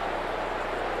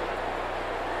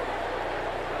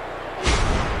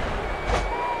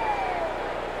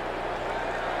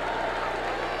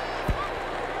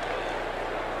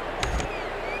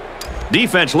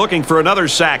 Defense looking for another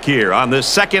sack here on this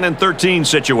 2nd and 13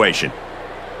 situation.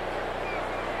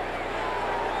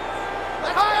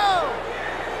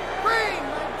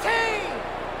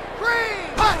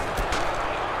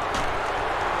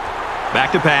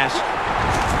 Back to pass.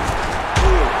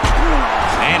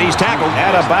 And he's tackled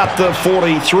at about the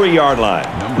 43-yard line.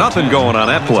 Nothing going on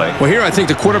that play. Well, here I think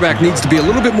the quarterback needs to be a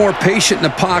little bit more patient in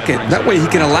the pocket. That way he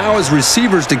can allow his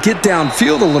receivers to get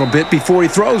downfield a little bit before he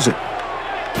throws it.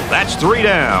 That's 3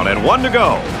 down and 1 to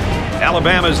go.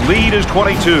 Alabama's lead is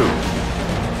 22.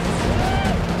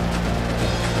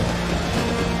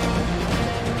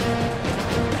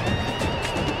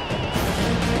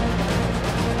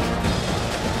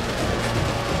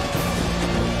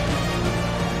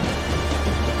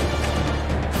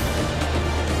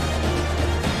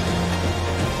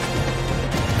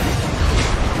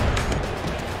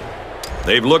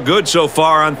 They've looked good so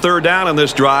far on 3rd down in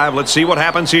this drive. Let's see what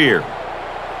happens here.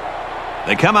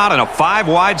 They come out in a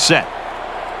 5-wide set.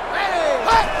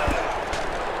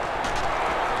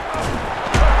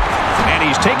 And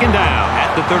he's taken down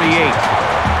at the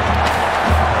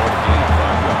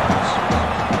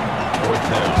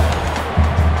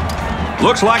 38.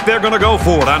 Looks like they're going to go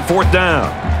for it on 4th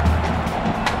down.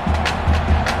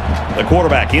 The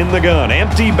quarterback in the gun.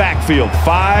 Empty backfield.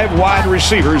 5 wide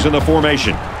receivers in the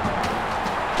formation.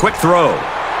 Quick throw.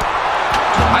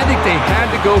 I think they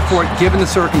had to go for it given the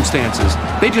circumstances.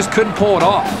 They just couldn't pull it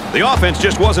off. The offense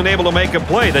just wasn't able to make a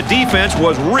play. The defense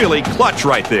was really clutch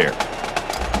right there.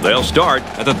 They'll start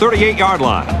at the 38-yard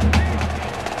line.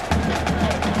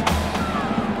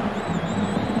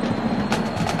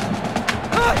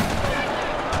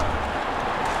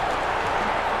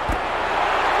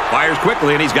 Fires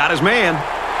quickly, and he's got his man.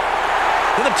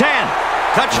 To the 10.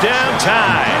 Touchdown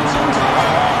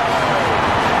time.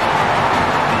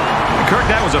 Kirk,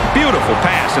 that was a beautiful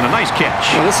pass and a nice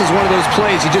catch. Well, this is one of those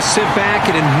plays you just sit back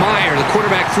and admire. The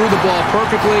quarterback threw the ball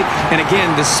perfectly, and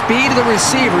again, the speed of the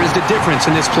receiver is the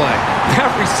difference in this play. That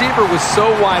receiver was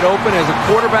so wide open. As a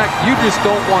quarterback, you just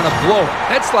don't want to blow it.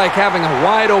 That's like having a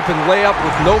wide open layup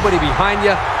with nobody behind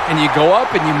you, and you go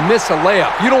up and you miss a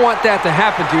layup. You don't want that to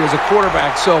happen to you as a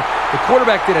quarterback, so the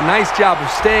quarterback did a nice job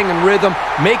of staying in rhythm,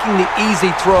 making the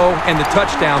easy throw and the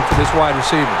touchdown for this wide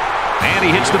receiver. And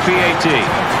he hits the PAT.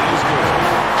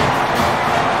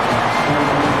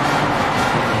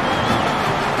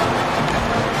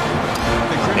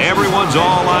 Everyone's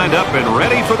all lined up and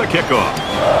ready for the kickoff.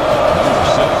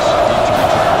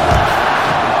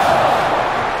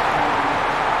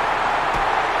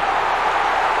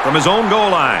 From his own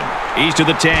goal line, he's to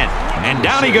the 10. And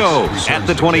down he goes at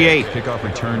the 28. Kickoff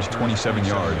returns 27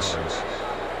 yards.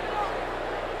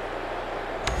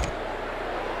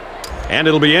 And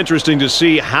it'll be interesting to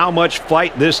see how much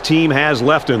fight this team has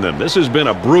left in them. This has been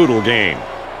a brutal game.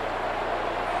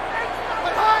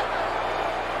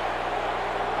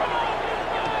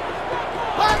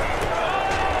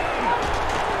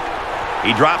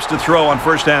 He drops to throw on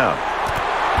first down.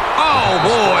 Oh,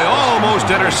 boy, almost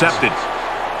intercepted.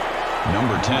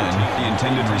 Number 10, the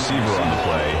intended receiver on the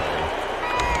play.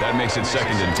 That makes it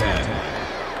 2nd and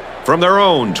 10. From their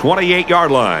own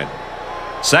 28-yard line.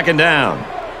 2nd down.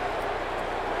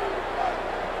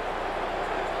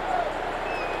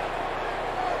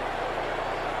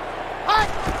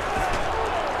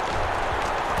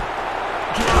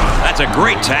 That's a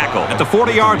great tackle at the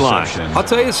 40-yard line. I'll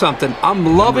tell you something.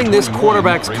 I'm loving this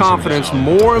quarterback's confidence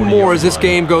more and more as this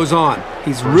game goes on.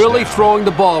 He's really throwing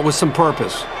the ball with some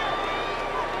purpose.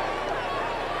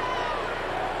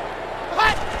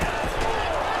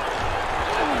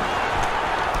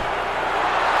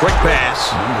 Quick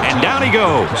pass, and down he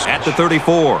goes at the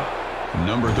 34.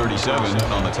 Number 37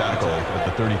 on the tackle at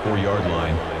the 34-yard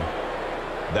line.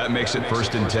 That makes it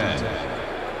 1st and 10.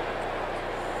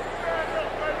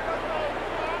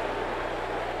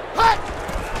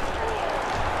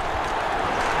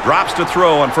 Drops to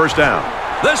throw on first down.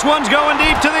 This one's going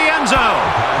deep to the end zone.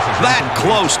 That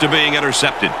close to being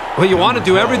intercepted. Well, you want to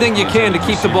do everything you can to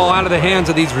keep the ball out of the hands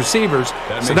of these receivers,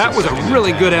 so that was a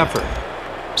really good effort.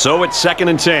 So it's 2nd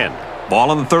and 10. Ball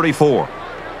on the 34.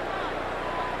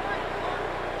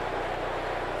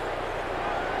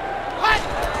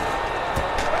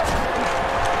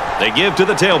 They give to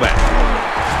the tailback.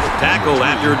 Tackled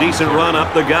after a decent run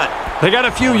up the gut. They got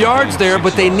a few yards there,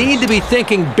 but they need to be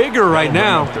thinking bigger right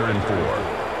now. 3rd and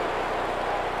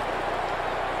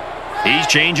 4. He's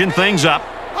changing things up.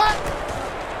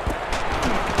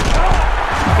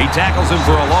 He tackles him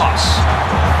for a loss.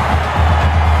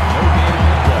 No gain on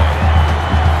the play.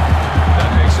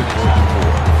 That makes it 4th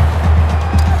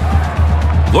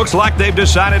and 4. Looks like they've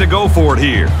decided to go for it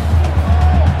here.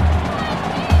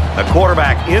 The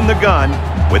quarterback in the gun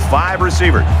with 5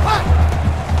 receivers.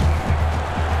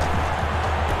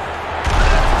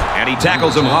 And he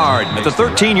tackles him hard at the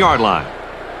 13-yard line.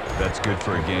 That's good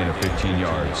for a gain of 15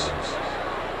 yards.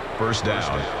 1st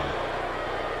down.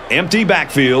 Empty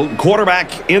backfield,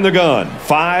 quarterback in the gun,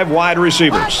 5 wide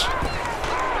receivers.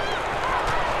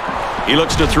 He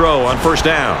looks to throw on first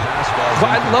down. Well,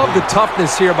 I love the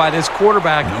toughness here by this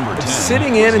quarterback,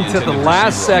 sitting in until the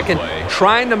last second,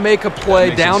 trying to make a play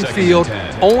downfield,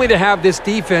 only to have this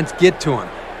defense get to him.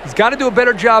 He's got to do a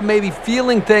better job maybe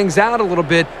feeling things out a little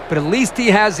bit, but at least he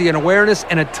has the awareness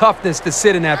and a toughness to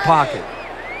sit in that pocket.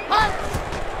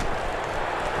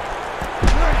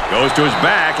 Goes to his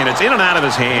back, and it's in and out of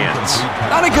his hands.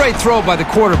 Not a great throw by the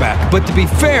quarterback, but to be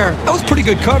fair, that was pretty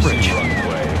good coverage.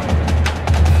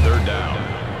 3rd down.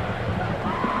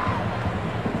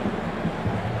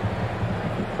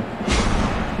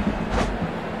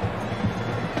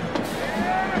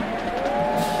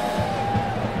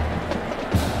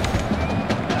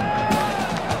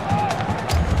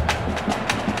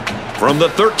 From the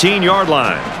 13-yard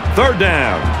line, 3rd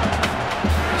down.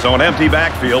 So an empty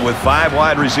backfield with 5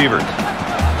 wide receivers.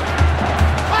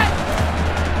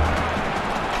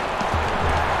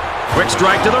 Quick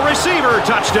strike to the receiver,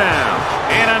 touchdown.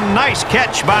 And a nice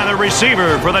catch by the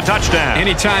receiver for the touchdown.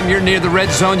 Anytime you're near the red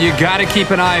zone, you got to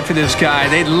keep an eye for this guy.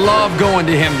 They love going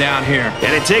to him down here.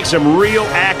 And it takes some real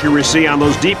accuracy on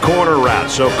those deep corner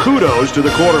routes, so kudos to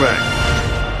the quarterback.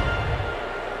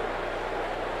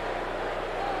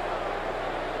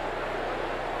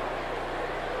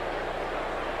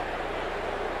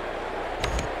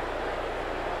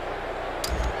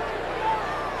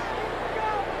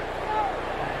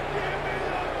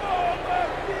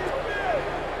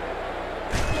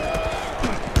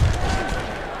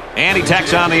 And he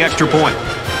tacks on the extra point.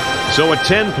 So a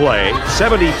 10-play,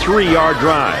 73-yard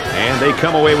drive, and they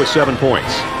come away with 7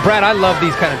 points. Brad, I love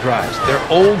these kind of drives. They're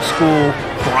old school,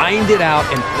 grind it out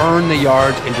and earn the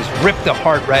yards and just rip the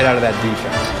heart right out of that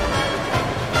defense.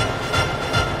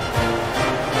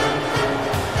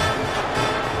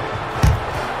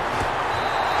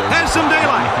 Has some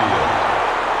daylight.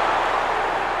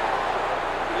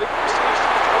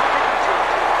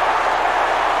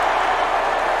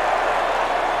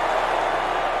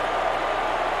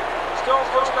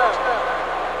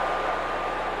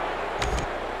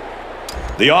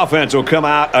 The offense will come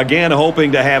out again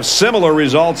hoping to have similar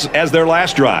results as their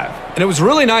last drive. And it was a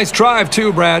really nice drive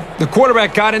too, Brad. The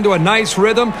quarterback got into a nice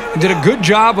rhythm and did a good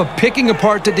job of picking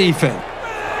apart the defense.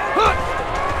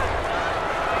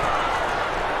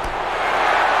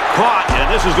 Caught, and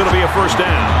this is going to be a first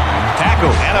down.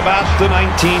 Tackle at about the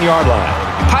 19-yard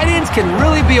line. Tight ends can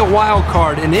really be a wild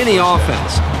card in any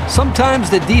offense.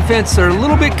 Sometimes the defense are a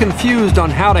little bit confused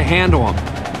on how to handle them.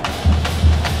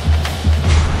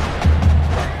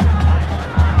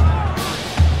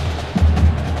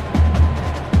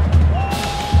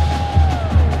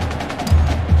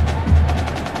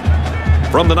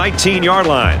 From the 19-yard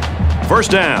line,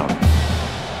 first down.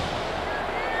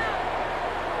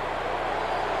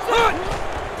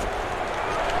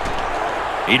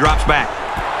 He drops back.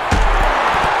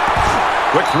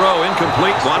 Quick throw,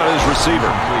 incomplete. Wanted his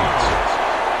receiver.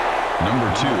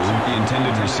 Number 2, the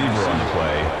intended receiver on the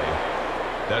play.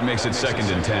 That makes it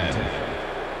 2nd and 10.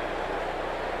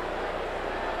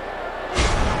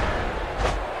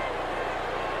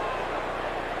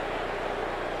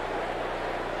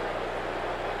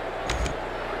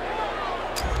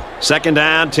 Second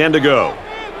down, 10 to go.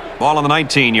 Ball on the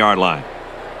 19-yard line.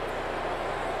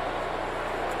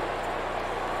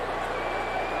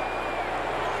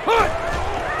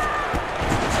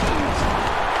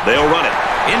 They'll run it.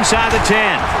 Inside the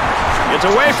 10. It's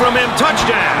away from him.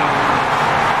 Touchdown.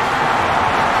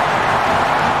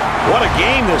 What a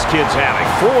game this kid's having.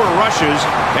 4 rushes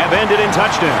have ended in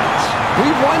touchdowns.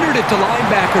 We wondered if the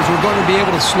linebackers were going to be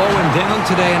able to slow him down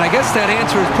today, and I guess that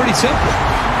answer is pretty simple.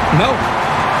 No.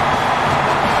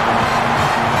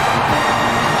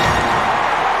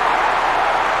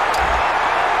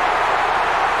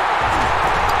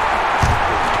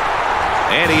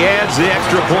 And he adds the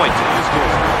extra point.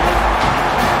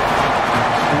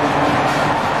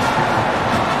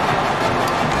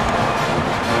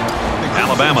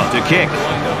 Alabama to kick.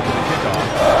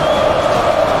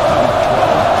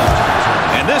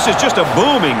 And this is just a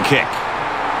booming kick.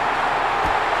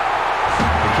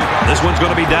 This one's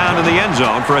going to be down in the end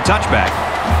zone for a touchback.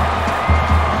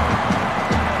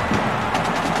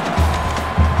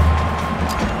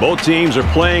 Both teams are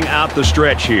playing out the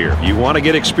stretch here. You want to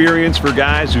get experience for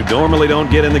guys who normally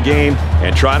don't get in the game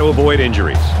and try to avoid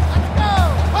injuries.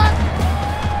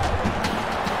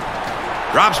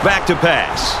 Drops back to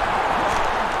pass.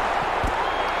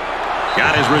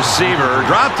 Got his receiver.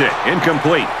 Dropped it.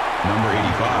 Incomplete. Number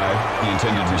 85, the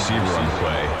intended receiver on the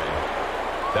play.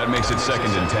 That makes it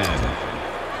 2nd and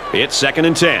 10. It's 2nd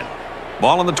and 10.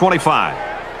 Ball on the 25.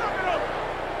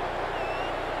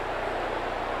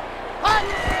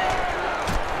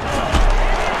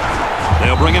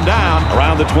 They'll bring him down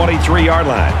around the 23-yard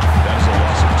line. That's a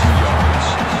loss of 2 yards.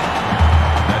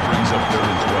 That brings up 3rd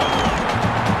and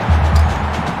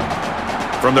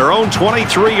 12. From their own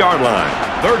 23-yard line,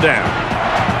 3rd down.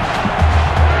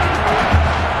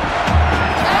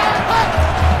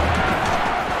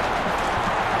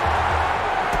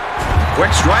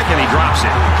 Quick strike, and he drops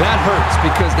it. That hurts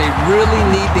because they really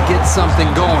need to get something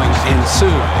going, and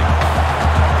soon.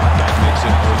 That makes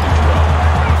it 4th and 12.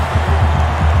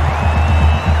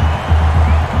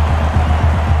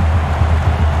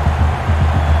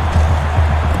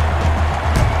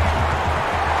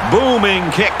 Booming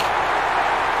kick.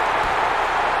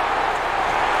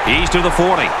 He's to the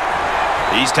 40.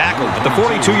 He's tackled at the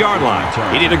 42-yard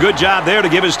line. He did a good job there to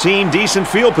give his team decent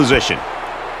field position.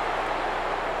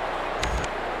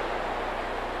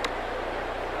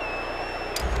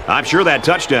 I'm sure that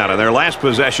touchdown in their last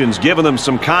possession's given them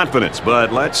some confidence,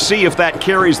 but let's see if that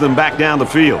carries them back down the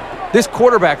field. This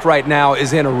quarterback right now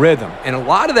is in a rhythm, and a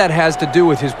lot of that has to do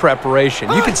with his preparation.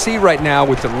 You can see right now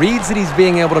with the reads that he's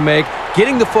being able to make,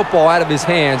 getting the football out of his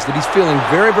hands, that he's feeling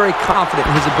very, very confident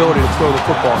in his ability to throw the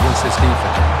football against this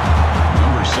defense.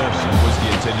 Number 7 was the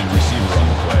intended receiver on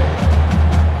the play.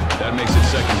 That makes it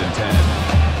 2nd and 10.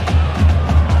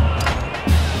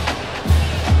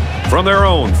 From their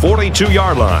own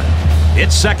 42-yard line,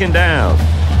 it's 2nd down.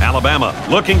 Alabama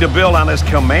looking to build on this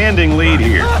commanding lead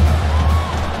here.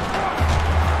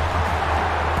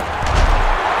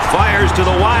 Fires to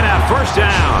the wideout, first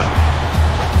down.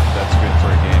 That's good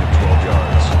for a gain of 12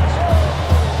 yards.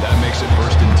 That makes it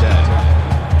 1st and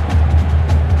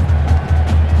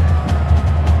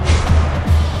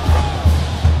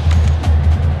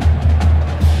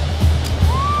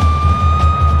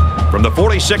 10. From the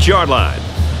 46-yard line,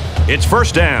 it's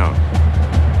 1st down.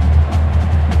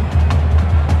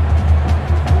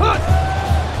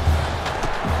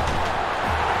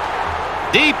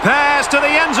 Deep pass to the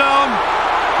end zone.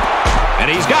 And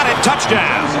he's got it.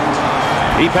 Touchdown.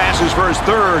 He passes for his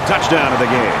third touchdown of the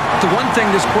game. The one thing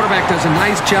this quarterback does a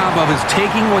nice job of is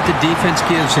taking what the defense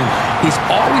gives him. He's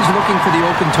always looking for the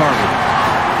open target.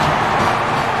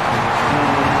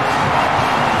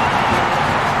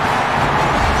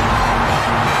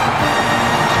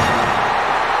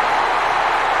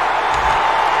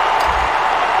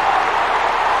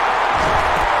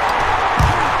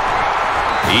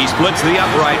 He splits the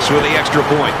uprights with the extra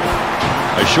point.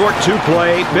 A short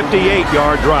two-play,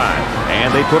 58-yard drive,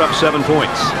 and they put up 7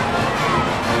 points.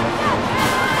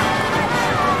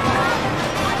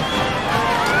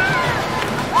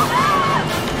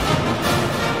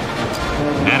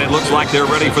 And it looks like they're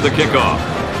ready for the kickoff.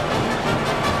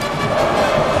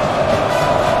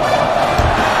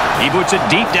 He puts it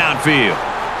deep downfield.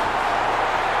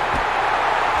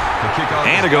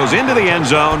 And it goes into the end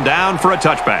zone, down for a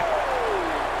touchback.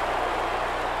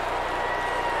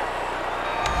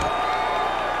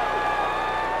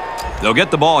 They'll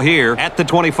get the ball here at the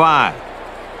 25.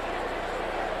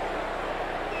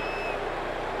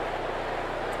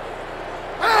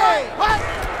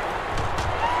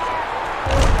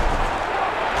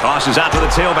 Tosses out to the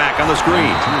tailback on the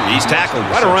screen. He's tackled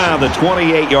right around the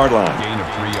 28-yard line. Gain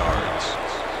of 3 yards.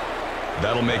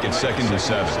 That'll make it 2nd and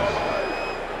 7.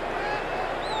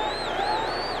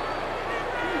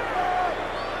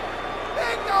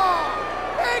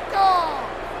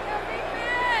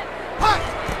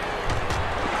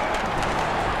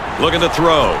 Looking to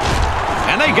throw.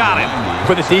 And they got him.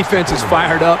 But the defense is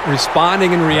fired up,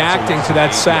 responding and reacting to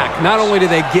that sack. Not only do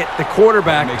they get the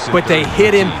quarterback, but they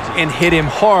hit him and hit him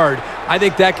hard. I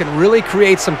think that can really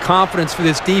create some confidence for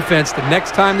this defense. The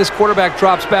next time this quarterback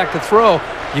drops back to throw,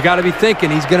 you got to be thinking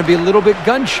he's going to be a little bit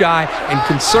gun-shy and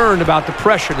concerned about the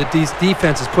pressure that this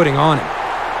defense is putting on him.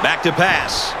 Back to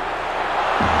pass.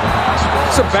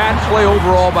 It's a bad play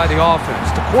overall by the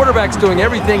offense. The quarterback's doing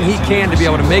everything he can to be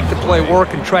able to make the play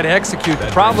work and try to execute.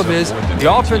 The problem is the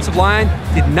offensive line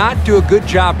did not do a good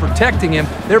job protecting him.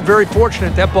 They're very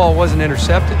fortunate that ball wasn't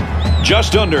intercepted.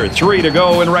 Just under 3 to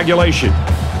go in regulation.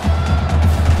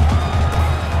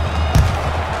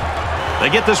 They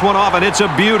get this one off, and it's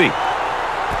a beauty.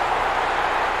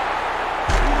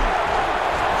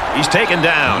 He's taken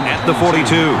down at the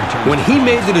 42. When he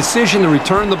made the decision to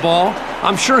return the ball,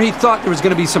 I'm sure he thought there was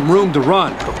going to be some room to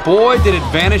run. But boy, did it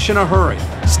vanish in a hurry.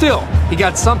 Still, he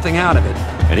got something out of it.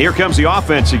 And here comes the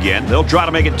offense again. They'll try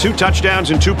to make it 2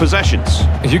 touchdowns in 2 possessions.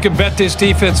 You can bet this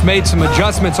defense made some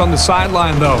adjustments on the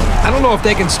sideline, though. I don't know if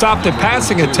they can stop the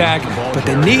passing attack, but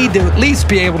they need to at least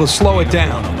be able to slow it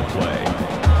down.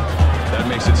 That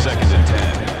makes it 2nd and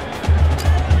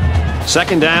 10.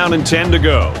 2nd down and 10 to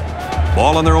go.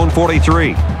 Ball on their own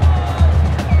 43.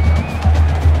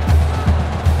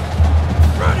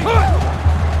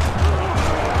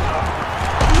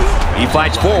 He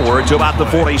fights forward to about the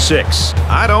 46.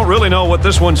 I don't really know what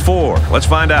this one's for. Let's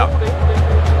find out.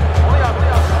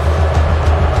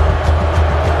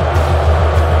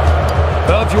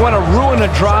 Well, if you want to ruin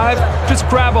a drive, just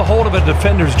grab a hold of a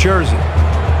defender's jersey.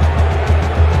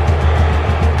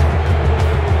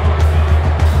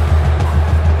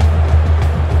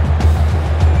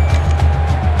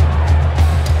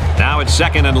 Now it's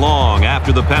 2nd and long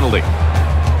after the penalty.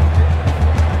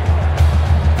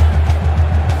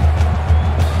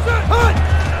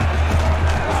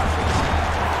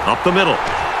 Up the middle.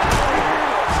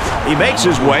 He makes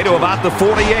his way to about the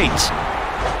 48.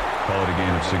 Call it a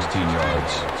gain of 16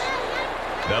 yards.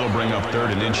 That'll bring up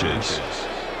 3rd and inches.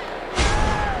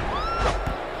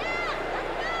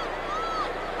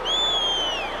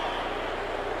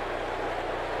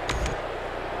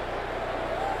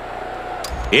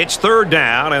 It's 3rd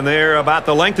down, and they're about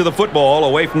the length of the football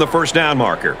away from the 1st down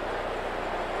marker.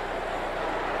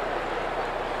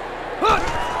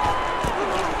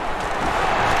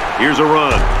 Here's a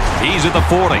run. He's at the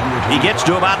 40. He gets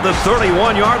to about the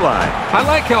 31-yard line. I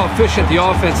like how efficient the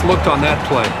offense looked on that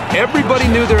play. Everybody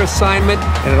knew their assignment,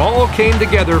 and it all came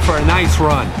together for a nice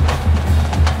run.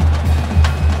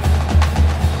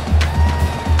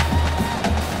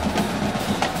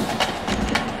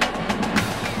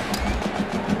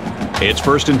 It's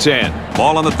 1st and 10.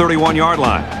 Ball on the 31-yard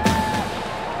line.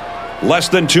 Less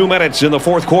than 2 minutes in the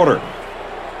 4th quarter.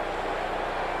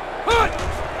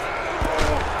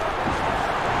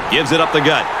 Gives it up the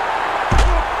gut.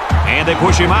 And they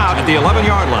push him out at the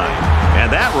 11-yard line. And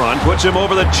that run puts him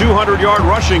over the 200-yard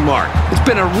rushing mark. It's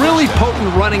been a really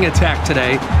potent running attack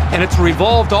today, and it's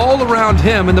revolved all around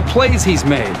him and the plays he's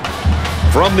made.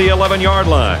 From the 11-yard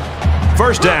line.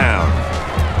 1st down.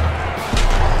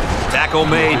 Tackle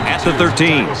made at the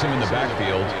 13. Tackles him in the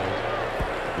backfield.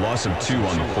 Loss of 2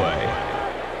 on the play.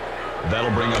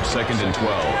 That'll bring up 2nd and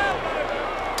 12.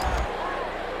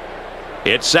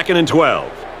 It's 2nd and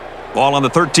 12. Ball on the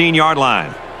 13-yard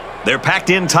line. They're packed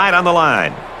in tight on the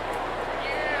line.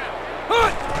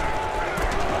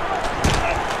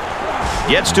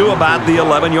 Gets to about the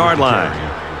 11-yard line.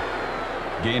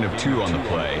 Gain of 2 on the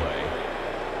play.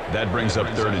 That brings up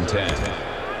 3rd and 10.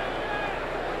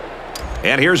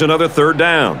 And here's another 3rd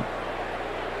down.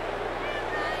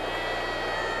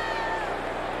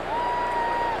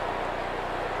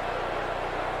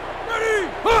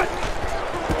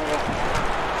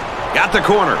 Got the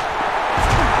corner.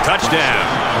 Touchdown.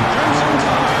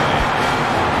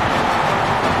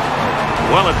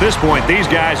 Well, at this point, these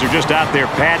guys are just out there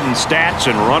padding stats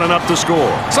and running up the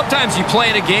score. Sometimes you play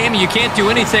in a game and you can't do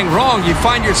anything wrong. You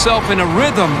find yourself in a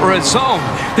rhythm or a zone.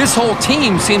 This whole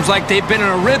team seems like they've been in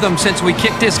a rhythm since we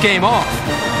kicked this game off.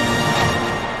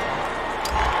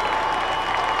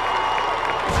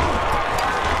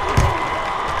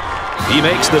 He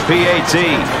makes the PAT.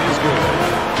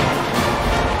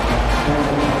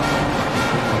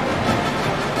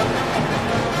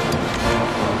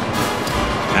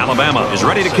 Alabama is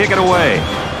ready to kick it away.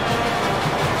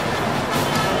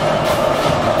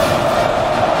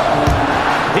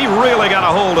 He really got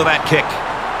a hold of that kick.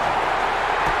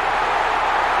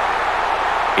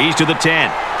 He's to the 10.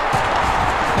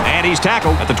 And he's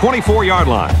tackled at the 24-yard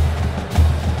line.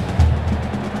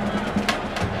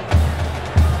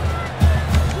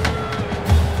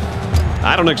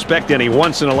 I don't expect any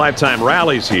once-in-a-lifetime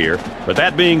rallies here, but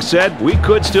that being said, we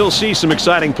could still see some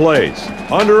exciting plays.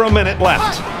 Under a minute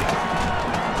left.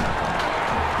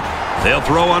 They'll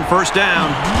throw on 1st down.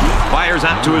 Fires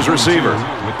out to his receiver.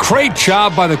 Great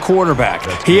job by the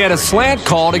quarterback. He had a slant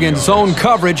called against zone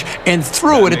coverage and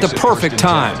threw it at the perfect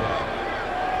time.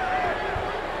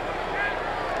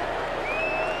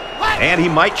 And he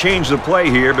might change the play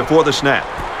here before the snap.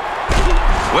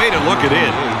 Way to look it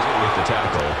in. With the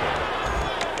tackle.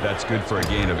 That's good for a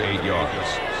gain of 8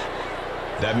 yards.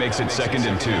 That makes it 2nd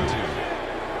and 2.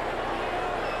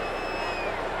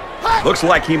 Looks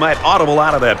like he might audible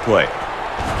out of that play.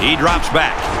 He drops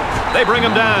back. They bring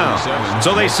him down.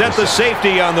 So they set the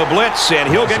safety on the blitz, and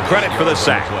he'll get credit for the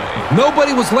sack.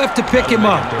 Nobody was left to pick him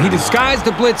up. He disguised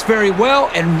the blitz very well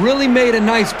and really made a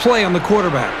nice play on the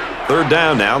quarterback. 3rd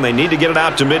down now, and they need to get it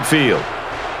out to midfield.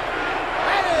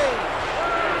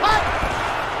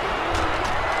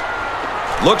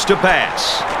 Looks to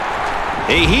pass.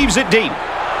 He heaves it deep.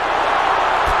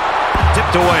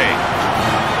 Tipped away.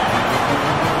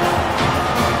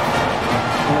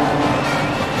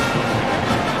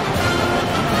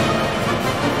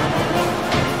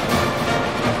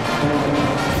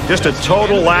 Just a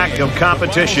total lack of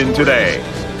competition today.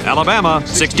 Alabama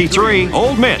 63,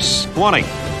 Ole Miss 20.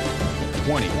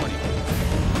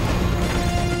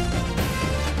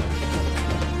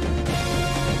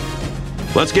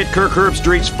 Let's get Kirk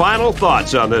Herbstreit's final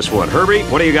thoughts on this one. Herbie,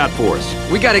 what do you got for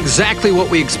us? We got exactly what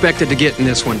we expected to get in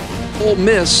this one. Ole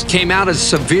Miss came out as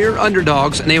severe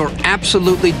underdogs, and they were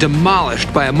absolutely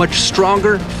demolished by a much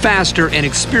stronger, faster, and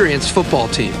experienced football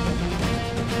team.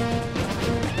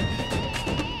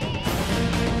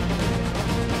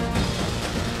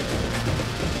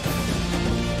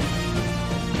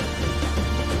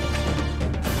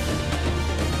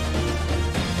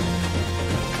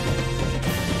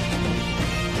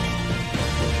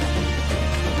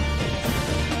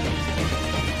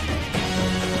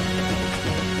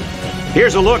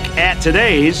 Here's a look at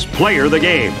today's Player of the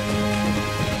Game.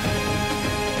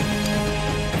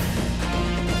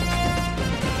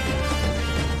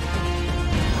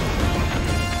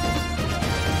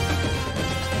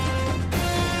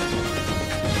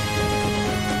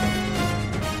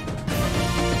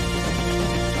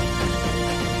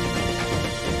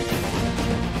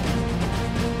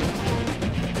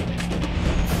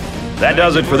 That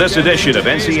does it for this edition of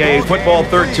NCAA Football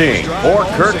 13. For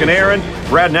Kirk and Aaron,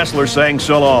 Brad Nessler saying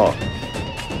so long.